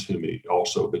important to me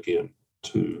also begin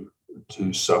to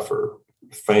suffer.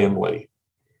 Family.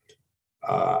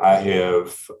 I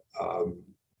have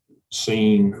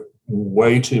seen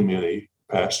way too many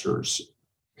pastors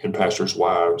and pastors'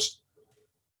 wives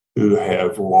who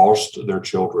have lost their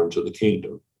children to the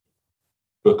kingdom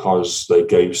because they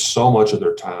gave so much of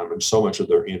their time and so much of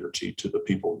their energy to the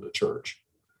people in the church.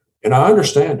 And I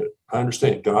understand it. I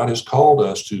understand God has called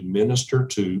us to minister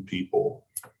to people.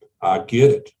 I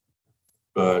get it.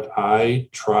 But I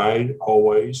tried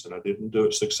always, and I didn't do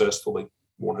it successfully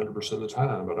 100% of the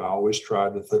time, but I always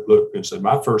tried to look and say,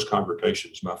 my first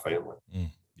congregation is my family.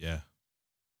 Yeah.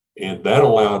 And that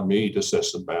allowed me to set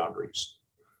some boundaries.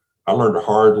 I learned a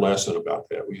hard lesson about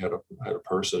that. We had a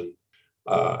person,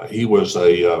 he was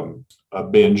a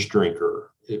binge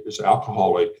drinker. He was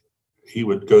alcoholic. He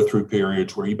would go through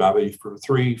periods where he might be for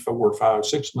 3, 4, 5,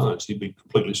 6 months, he'd be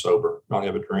completely sober, not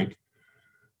have a drink.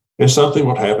 And something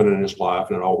would happen in his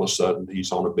life, and all of a sudden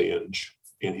he's on a binge.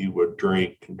 and he would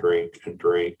drink and drink and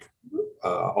drink,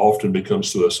 often become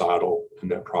suicidal in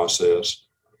that process.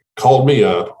 Called me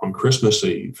up on Christmas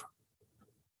Eve,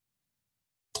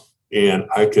 and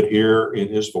I could hear in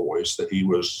his voice that he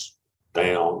was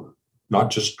down, not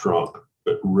just drunk,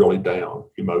 but really down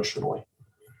emotionally.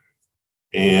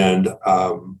 And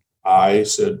I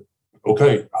said,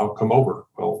 okay, I'll come over.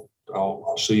 Well,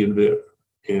 I'll see you in a bit.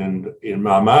 And in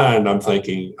my mind, I'm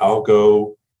thinking, I'll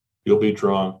go, he'll be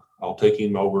drunk. I'll take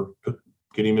him over,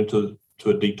 get him into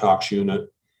a detox unit.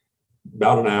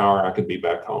 About an hour, I could be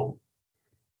back home.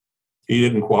 He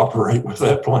didn't cooperate with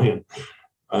that plan.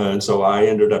 And so I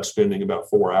ended up spending about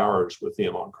 4 hours with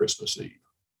him on Christmas Eve.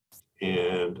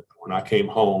 And when I came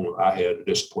home, I had a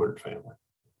disappointed family.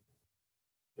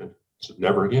 And I said,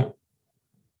 never again.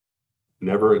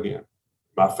 Never again.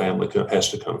 My family has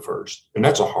to come first. And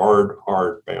that's a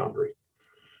hard boundary.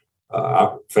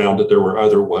 I found that there were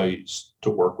other ways to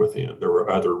work with him. There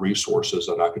were other resources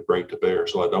that I could bring to bear.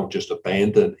 So I don't just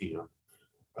abandon him,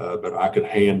 but I could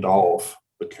hand off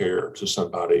the care to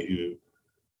somebody who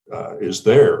is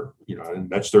there, and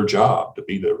that's their job, to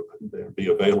be there, be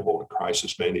available to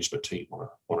crisis management team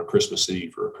on a Christmas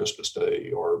Eve or a Christmas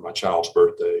Day or my child's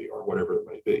birthday or whatever it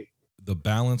may be. The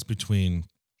balance between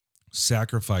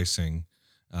sacrificing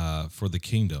for the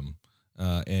kingdom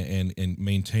and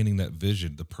maintaining that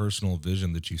vision, the personal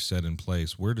vision that you set in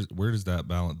place, where does that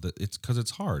balance? It's because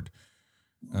it's hard.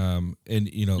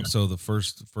 So the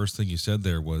first thing you said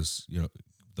there was,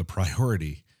 the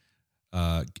priority.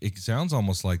 It sounds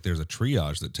almost like there's a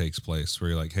triage that takes place where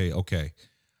you're like, hey, okay,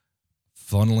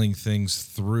 funneling things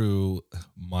through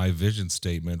my vision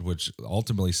statement, which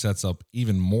ultimately sets up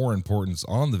even more importance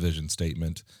on the vision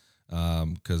statement.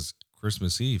 Because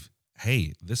Christmas Eve,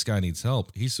 hey, this guy needs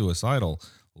help. He's suicidal.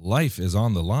 Life is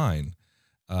on the line.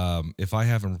 If I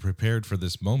haven't prepared for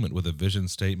this moment with a vision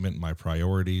statement, my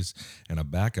priorities, and a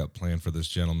backup plan for this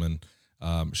gentleman,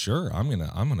 sure, I'm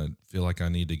gonna feel like I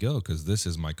need to go because this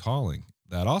is my calling.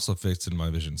 That also fits in my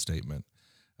vision statement.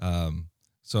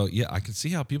 So yeah, I can see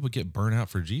how people get burnt out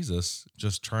for Jesus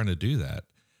just trying to do that.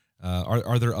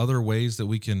 Are there other ways that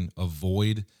we can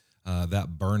avoid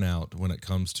that burnout when it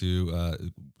comes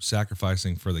to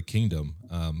sacrificing for the kingdom,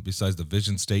 besides the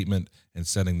vision statement and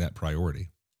setting that priority?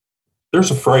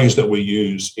 There's a phrase that we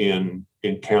use in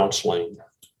counseling,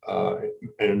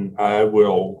 and I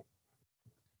will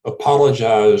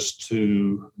apologize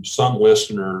to some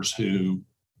listeners who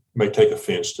may take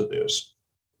offense to this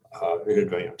in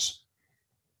advance.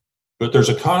 But there's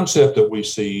a concept that we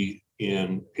see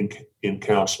in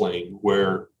counseling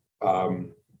where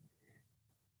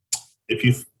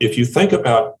if you think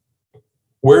about,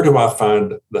 where do I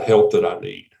find the help that I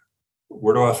need?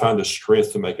 Where do I find the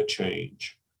strength to make a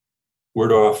change? Where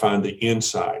do I find the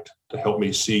insight to help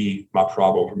me see my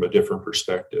problem from a different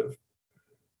perspective?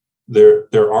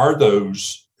 There are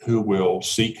those who will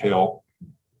seek help,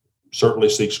 certainly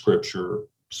seek scripture,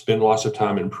 spend lots of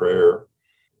time in prayer,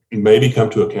 and maybe come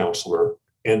to a counselor.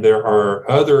 And there are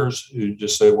others who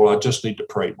just say, well, I just need to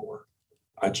pray more.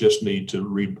 I just need to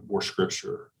read more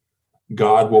scripture.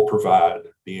 God will provide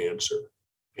the answer.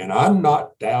 And I'm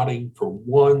not doubting for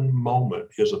one moment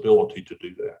his ability to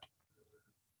do that.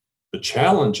 The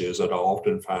challenge is that I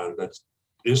often find that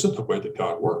isn't the way that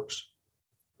God works.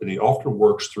 That he often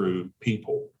works through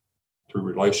people, through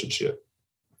relationship.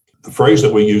 The phrase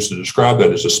that we use to describe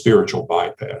that is a spiritual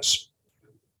bypass.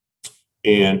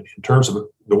 And in terms of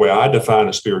the way I define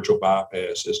a spiritual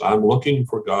bypass is I'm looking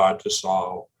for God to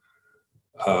solve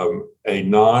a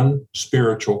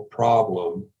non-spiritual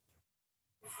problem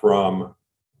from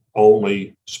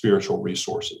only spiritual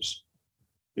resources.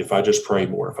 If I just pray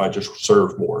more, if I just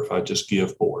serve more, if I just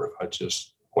give more, if I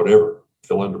just whatever,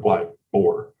 fill in the blank,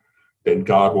 more, then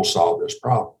God will solve this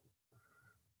problem.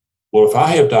 Well, if I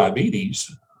have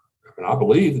diabetes, and I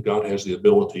believe that God has the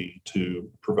ability to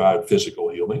provide physical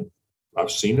healing,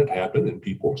 I've seen it happen in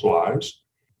people's lives,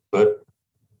 but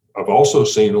I've also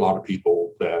seen a lot of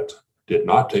people that did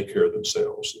not take care of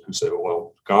themselves and say,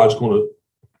 well, God's going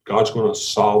to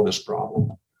solve this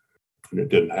problem. And it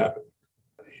didn't happen.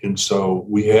 And so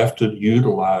we have to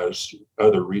utilize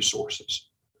other resources.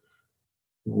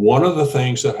 One of the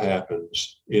things that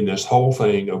happens in this whole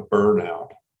thing of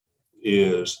burnout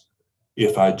is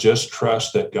if I just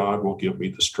trust that God will give me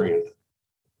the strength,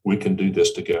 we can do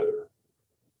this together.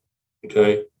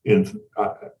 Okay? And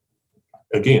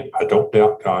again, I don't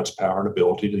doubt God's power and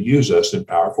ability to use us in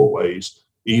powerful ways,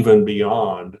 even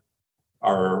beyond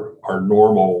our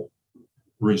normal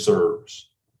reserves.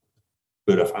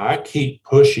 But if I keep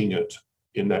pushing it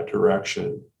in that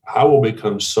direction, I will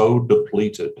become so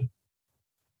depleted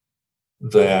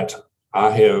that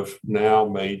I have now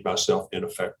made myself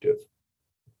ineffective.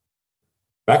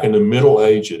 Back in the Middle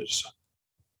Ages,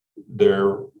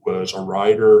 there was a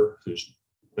writer whose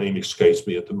name escapes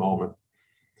me at the moment,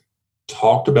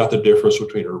 talked about the difference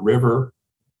between a river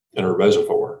and a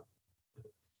reservoir.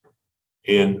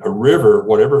 In a river,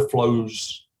 whatever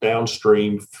flows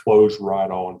downstream flows right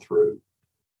on through.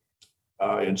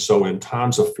 And so in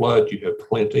times of flood, you have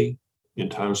plenty. In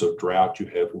times of drought, you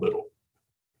have little.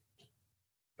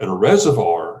 In a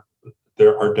reservoir,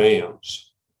 there are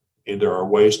dams, and there are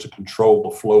ways to control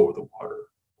the flow of the water.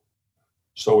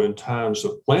 So in times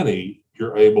of plenty,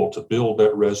 you're able to build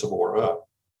that reservoir up.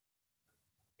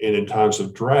 And in times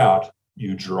of drought,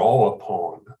 you draw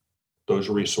upon those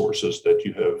resources that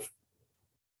you have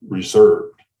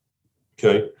reserved.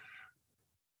 Okay.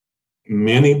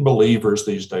 Many believers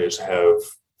these days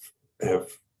have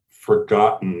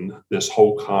forgotten this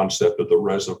whole concept of the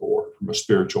reservoir from a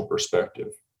spiritual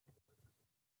perspective.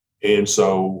 And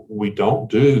so we don't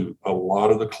do a lot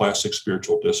of the classic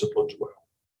spiritual disciplines well.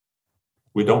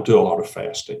 We don't do a lot of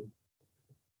fasting.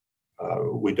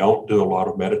 We don't do a lot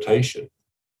of meditation.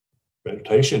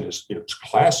 Meditation is, it's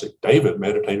classic. David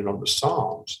meditated on the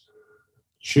Psalms.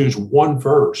 Choose one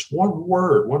verse, one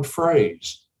word, one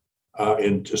phrase,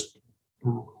 and just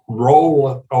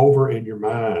roll over in your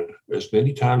mind as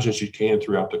many times as you can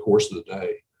throughout the course of the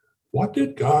day. What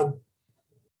did God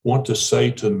want to say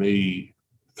to me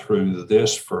through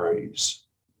this phrase?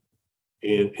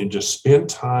 And just spend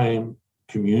time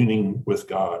communing with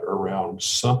God around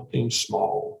something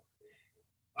small.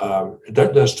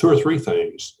 That does two or three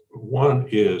things. One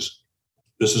is,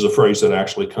 this is a phrase that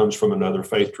actually comes from another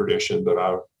faith tradition, but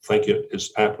I think it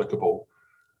is applicable.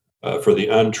 For the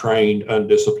untrained,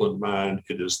 undisciplined mind,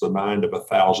 it is the mind of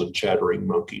 1,000 chattering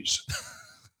monkeys.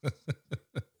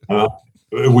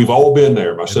 We've all been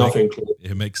there, myself included.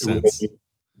 It makes sense.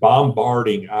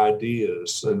 Bombarding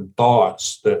ideas and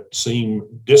thoughts that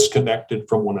seem disconnected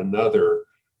from one another,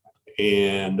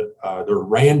 and they're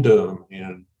random,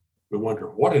 and we wonder,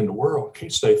 what in the world? I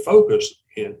can't stay focused.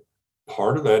 And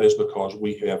part of that is because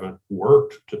we haven't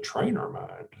worked to train our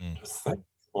mind to think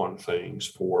on things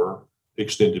for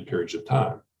extended periods of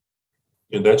time.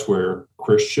 And that's where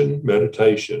Christian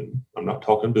meditation, I'm not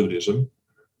talking Buddhism,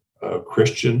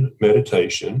 Christian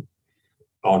meditation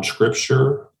on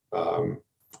scripture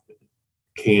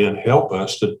can help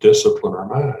us to discipline our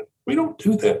mind. We don't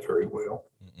do that very well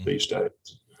these days.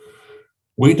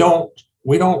 We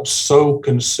don't soak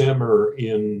and simmer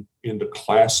in the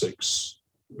classics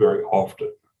very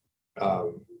often.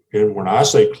 And when I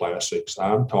say classics,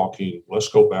 I'm talking, let's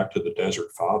go back to the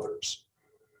Desert Fathers.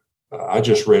 I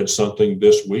just read something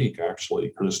this week,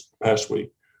 actually, or this past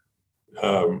week,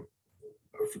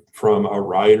 from a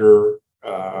writer.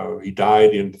 He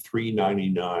died in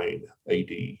 399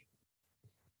 AD.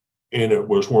 And it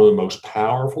was one of the most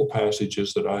powerful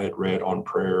passages that I had read on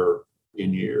prayer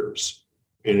in years.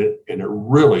 And it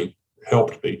really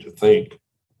helped me to think,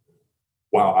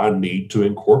 wow, I need to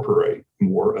incorporate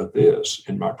more of this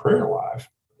in my prayer life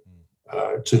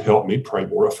to help me pray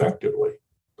more effectively.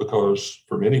 Because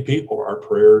for many people, our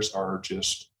prayers are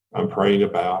just, I'm praying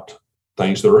about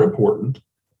things that are important,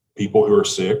 people who are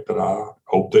sick that I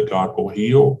hope that God will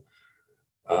heal,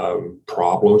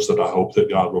 problems that I hope that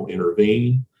God will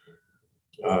intervene.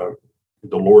 The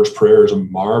Lord's Prayer is a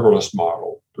marvelous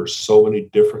model. There's so many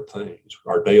different things,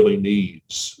 our daily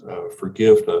needs,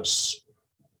 forgiveness,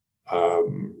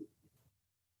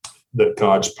 that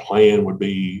God's plan would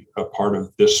be a part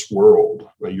of this world,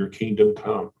 may your kingdom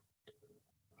come.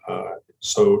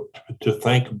 So to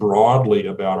think broadly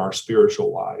about our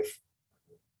spiritual life,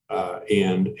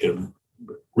 and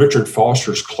Richard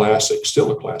Foster's classic,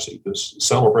 still a classic, this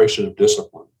Celebration of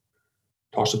Discipline,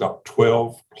 talks about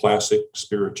 12 classic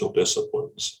spiritual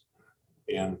disciplines.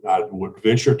 And I would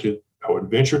venture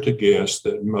to guess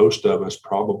that most of us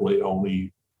probably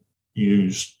only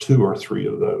use 2 or 3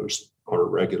 of those on a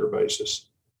regular basis.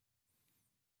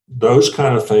 Those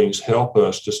kind of things help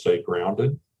us to stay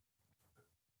grounded.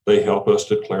 They help us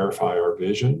to clarify our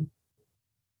vision.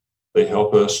 They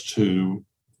help us to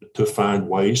find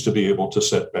ways to be able to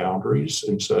set boundaries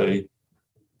and say,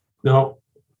 no,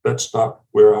 that's not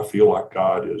where I feel like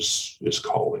God is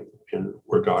calling and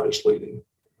where God is leading.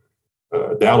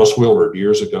 Dallas Willard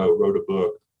years ago wrote a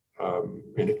book,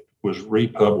 and it was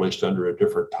republished under a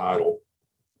different title.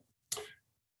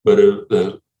 But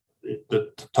the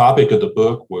topic of the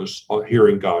book was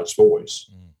hearing God's voice.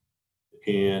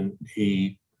 And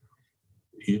he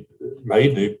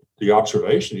made the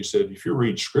observation, he said, if you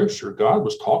read scripture, God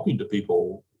was talking to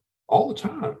people all the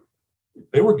time.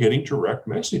 They were getting direct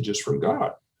messages from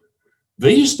God.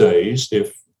 These days,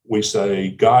 if we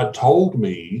say, God told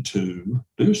me to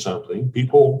do something,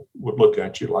 people would look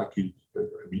at you like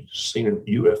have you seen a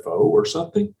UFO or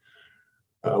something?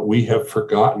 We have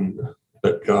forgotten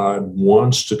that God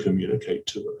wants to communicate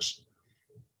to us.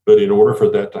 But in order for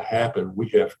that to happen, we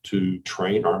have to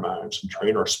train our minds and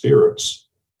train our spirits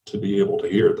to be able to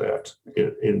hear that.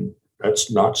 And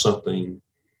that's not something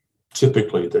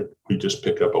typically that we just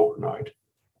pick up overnight.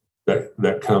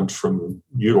 That comes from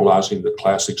utilizing the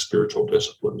classic spiritual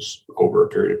disciplines over a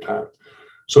period of time.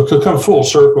 So to come full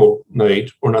circle,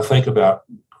 Nate, when I think about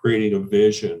creating a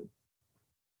vision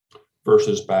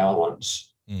versus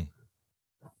balance,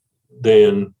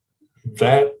 then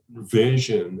that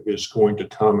vision is going to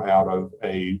come out of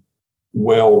a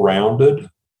well-rounded,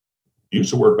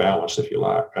 use the word balance if you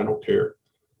like, I don't care,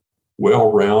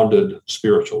 well-rounded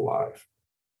spiritual life,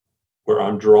 where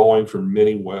I'm drawing from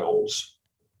many wells: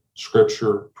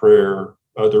 scripture, prayer,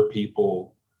 other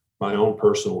people, my own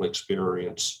personal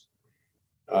experience,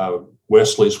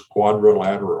 Wesley's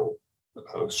quadrilateral,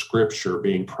 scripture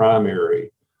being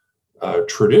primary,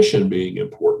 tradition being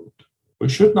important. We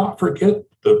should not forget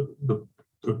the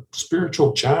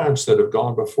spiritual giants that have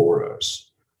gone before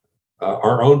us,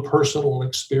 our own personal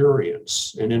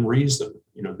experience, and in reason.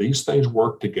 These things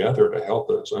work together to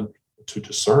help us to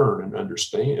discern and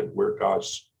understand where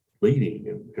God's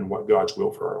leading and what God's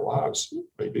will for our lives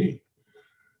may be.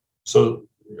 So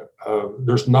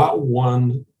there's not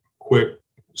one quick,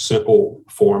 simple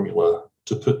formula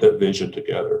to put that vision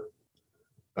together.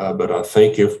 But I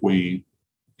think if we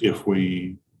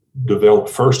develop,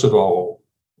 first of all,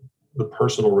 the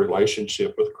personal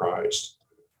relationship with Christ,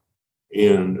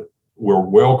 and we're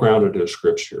well grounded in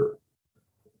Scripture,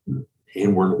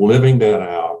 and we're living that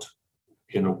out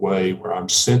in a way where I'm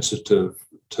sensitive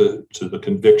to the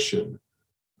conviction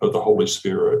of the Holy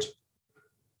Spirit,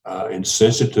 and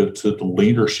sensitive to the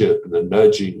leadership and the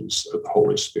nudgings of the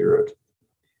Holy Spirit,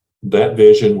 that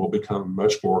vision will become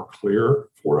much more clear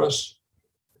for us.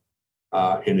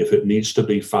 And if it needs to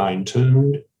be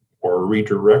fine-tuned or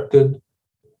redirected,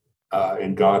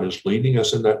 and God is leading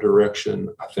us in that direction,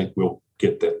 I think we'll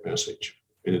get that message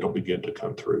and it'll begin to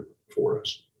come through for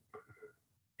us.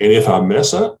 And if I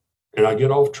mess up and I get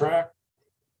off track,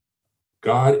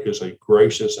 God is a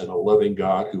gracious and a loving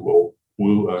God who will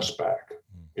woo us back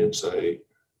and say,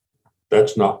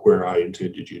 that's not where I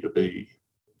intended you to be.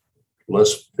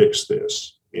 Let's fix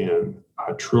this. And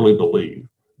I truly believe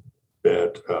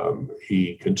that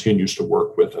he continues to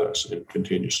work with us and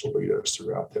continues to lead us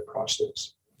throughout that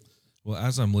process. Well,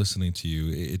 as I'm listening to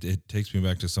you, it takes me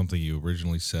back to something you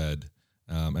originally said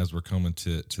as we're coming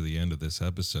to the end of this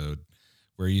episode,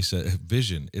 where you said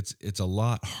vision, it's a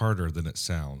lot harder than it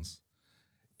sounds.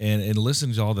 And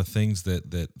listening to all the things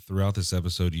that throughout this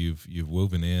episode you've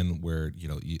woven in, where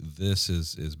this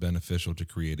is beneficial to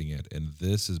creating it, and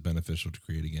this is beneficial to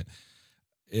creating it.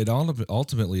 It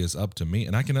ultimately is up to me,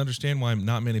 and I can understand why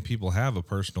not many people have a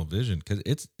personal vision, because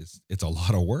it's a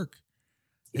lot of work.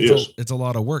 It's a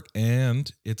lot of work, and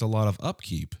it's a lot of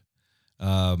upkeep.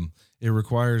 It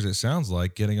requires, it sounds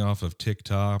like, getting off of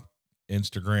TikTok,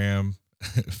 Instagram,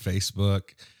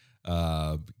 Facebook,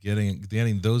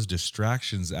 getting those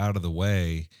distractions out of the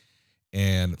way,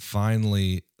 and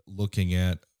finally looking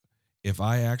at, if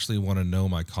I actually want to know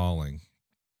my calling,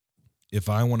 if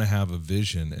I want to have a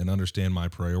vision and understand my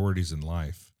priorities in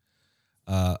life,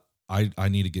 I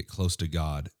need to get close to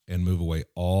God and move away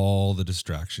all the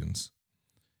distractions.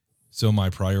 So my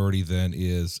priority then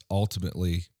is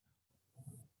ultimately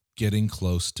getting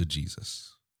close to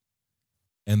Jesus,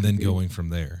 and then going from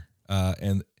there.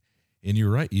 And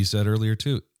you're right. You said earlier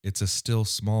too, it's a still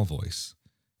small voice.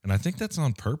 And I think that's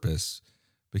on purpose,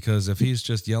 because if he's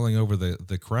just yelling over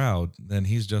the crowd, then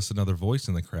he's just another voice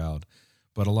in the crowd.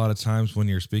 But a lot of times when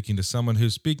you're speaking to someone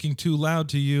who's speaking too loud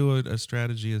to you, a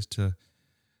strategy is to,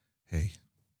 hey,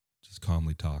 just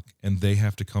calmly talk. And they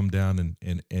have to come down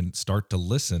and start to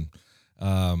listen.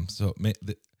 So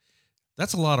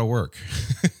that's a lot of work.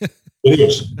 It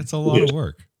is. That's a lot of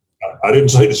work. I didn't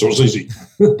say this was easy.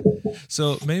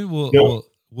 So maybe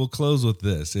we'll close with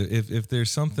this. If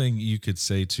there's something you could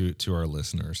say to our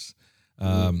listeners,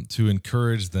 to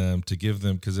encourage them, to give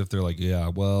them, because if they're like, yeah,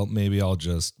 well, maybe I'll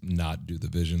just not do the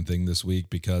vision thing this week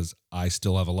because I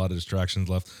still have a lot of distractions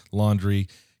left. Laundry,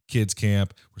 kids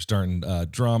camp, we're starting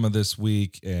drama this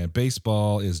week, and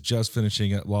baseball is just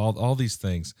finishing it. Well, all these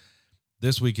things,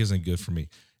 this week isn't good for me.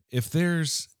 If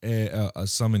there's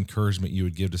some encouragement you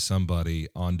would give to somebody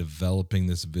on developing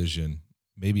this vision,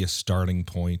 maybe a starting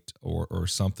point or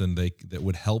something that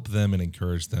would help them and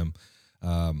encourage them,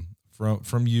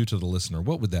 from you to the listener,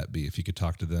 what would that be if you could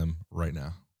talk to them right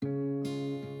now?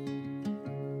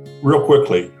 Real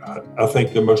quickly, I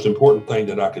think the most important thing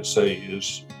that I could say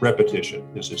is repetition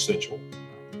is essential.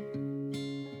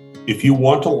 If you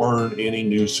want to learn any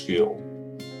new skill,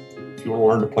 if you want to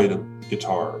learn to play the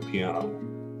guitar or piano,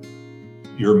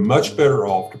 you're much better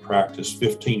off to practice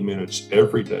 15 minutes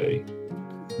every day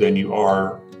than you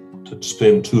are to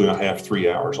spend 2.5, 3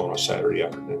 hours on a Saturday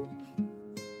afternoon.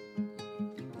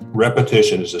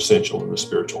 Repetition is essential in the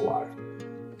spiritual life.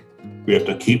 We have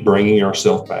to keep bringing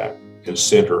ourselves back and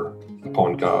center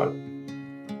upon God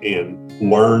and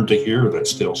learn to hear that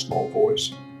still small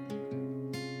voice.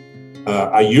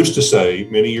 I used to say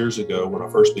many years ago when I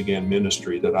first began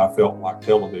ministry that I felt like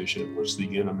television was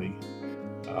the enemy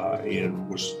and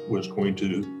was going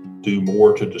to do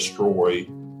more to destroy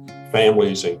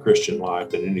families and Christian life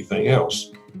than anything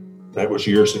else. That was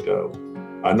years ago.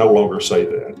 I no longer say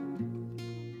that.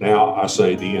 Now I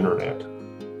say the internet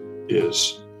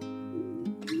is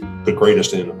the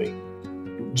greatest enemy.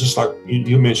 Just like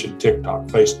you mentioned TikTok,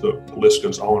 Facebook, the list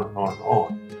goes on and on and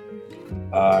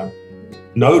on.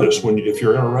 Notice if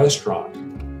you're in a restaurant,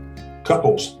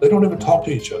 couples, they don't even talk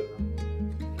to each other.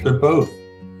 They're both,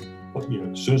 as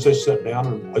soon as they sit down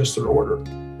and place their order,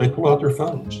 they pull out their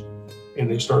phones and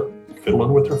they start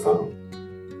fiddling with their phone.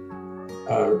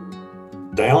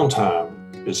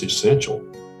 Downtime is essential.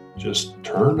 Just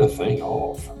turn the thing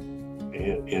off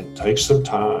and take some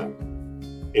time.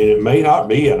 And it may not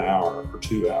be an hour or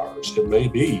 2 hours. It may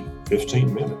be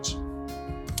 15 minutes.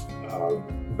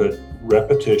 But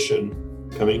repetition,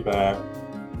 coming back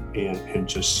and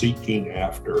just seeking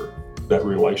after that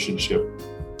relationship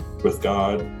with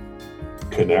God,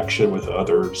 connection with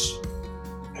others,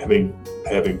 having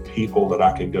people that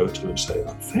I can go to and say,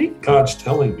 I think God's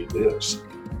telling me this.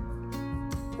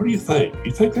 What do you think?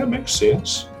 You think that makes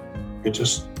sense? And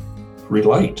just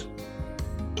relate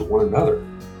to one another.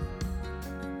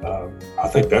 I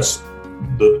think that's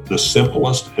the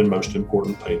simplest and most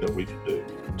important thing that we can do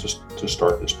to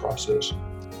start this process.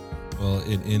 Well,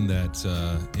 in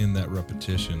that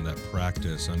repetition, that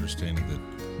practice, understanding that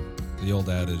the old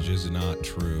adage is not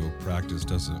true. Practice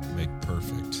doesn't make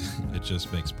perfect; it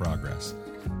just makes progress.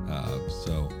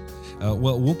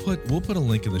 Well, we'll put a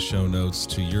link in the show notes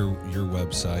to your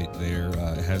website. There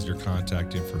it has your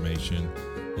contact information.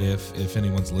 If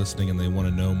anyone's listening and they want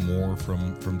to know more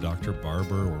from Dr.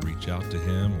 Barber, or reach out to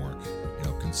him, or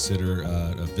consider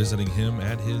visiting him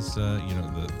at his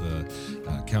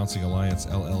the Counseling Alliance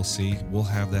LLC, we'll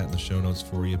have that in the show notes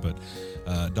for you. But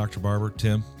Dr. Barber,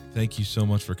 Tim, thank you so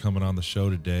much for coming on the show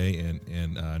today,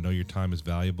 and I know your time is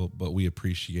valuable, but we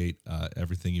appreciate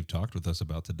everything you've talked with us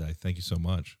about today. Thank you so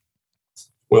much.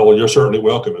 Well, you're certainly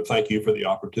welcome, and thank you for the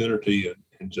opportunity,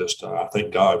 and just I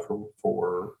thank God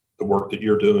for the work that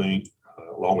you're doing,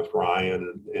 along with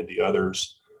Ryan and the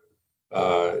others.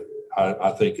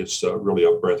 I think it's really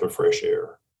a breath of fresh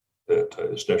air that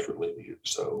is desperately needed.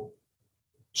 So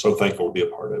thankful to be a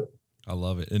part of it. I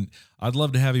love it, and I'd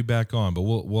love to have you back on, but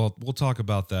we'll talk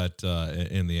about that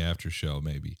in the after show,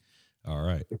 maybe. All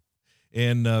right.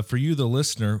 And for you, the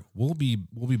listener, we'll be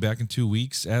back in 2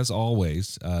 weeks as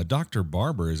always. Dr.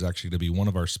 Barber is actually going to be one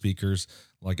of our speakers,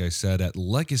 like I said, at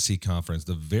Legacy Conference,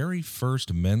 the very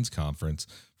first men's conference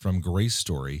from Grace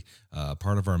Story,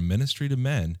 part of our Ministry to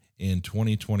Men in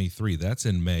 2023. That's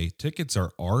in May. Tickets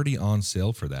are already on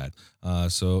sale for that.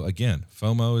 So again,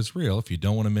 FOMO is real. If you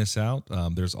don't want to miss out,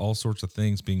 there's all sorts of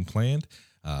things being planned.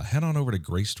 Head on over to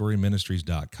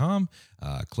GraceStoryMinistries.com,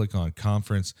 click on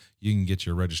conference. You can get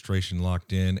your registration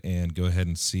locked in and go ahead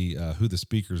and see who the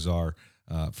speakers are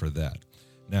for that.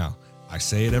 Now, I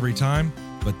say it every time,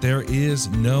 but there is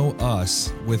no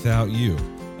us without you.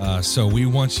 So we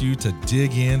want you to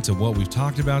dig into what we've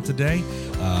talked about today.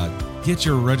 Get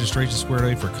your registration squared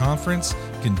away for conference.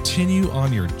 Continue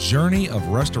on your journey of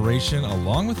restoration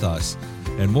along with us,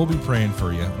 and we'll be praying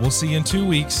for you. We'll see you in 2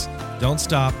 weeks. Don't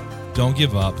stop. Don't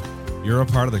give up. You're a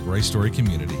part of the Grace Story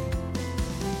community.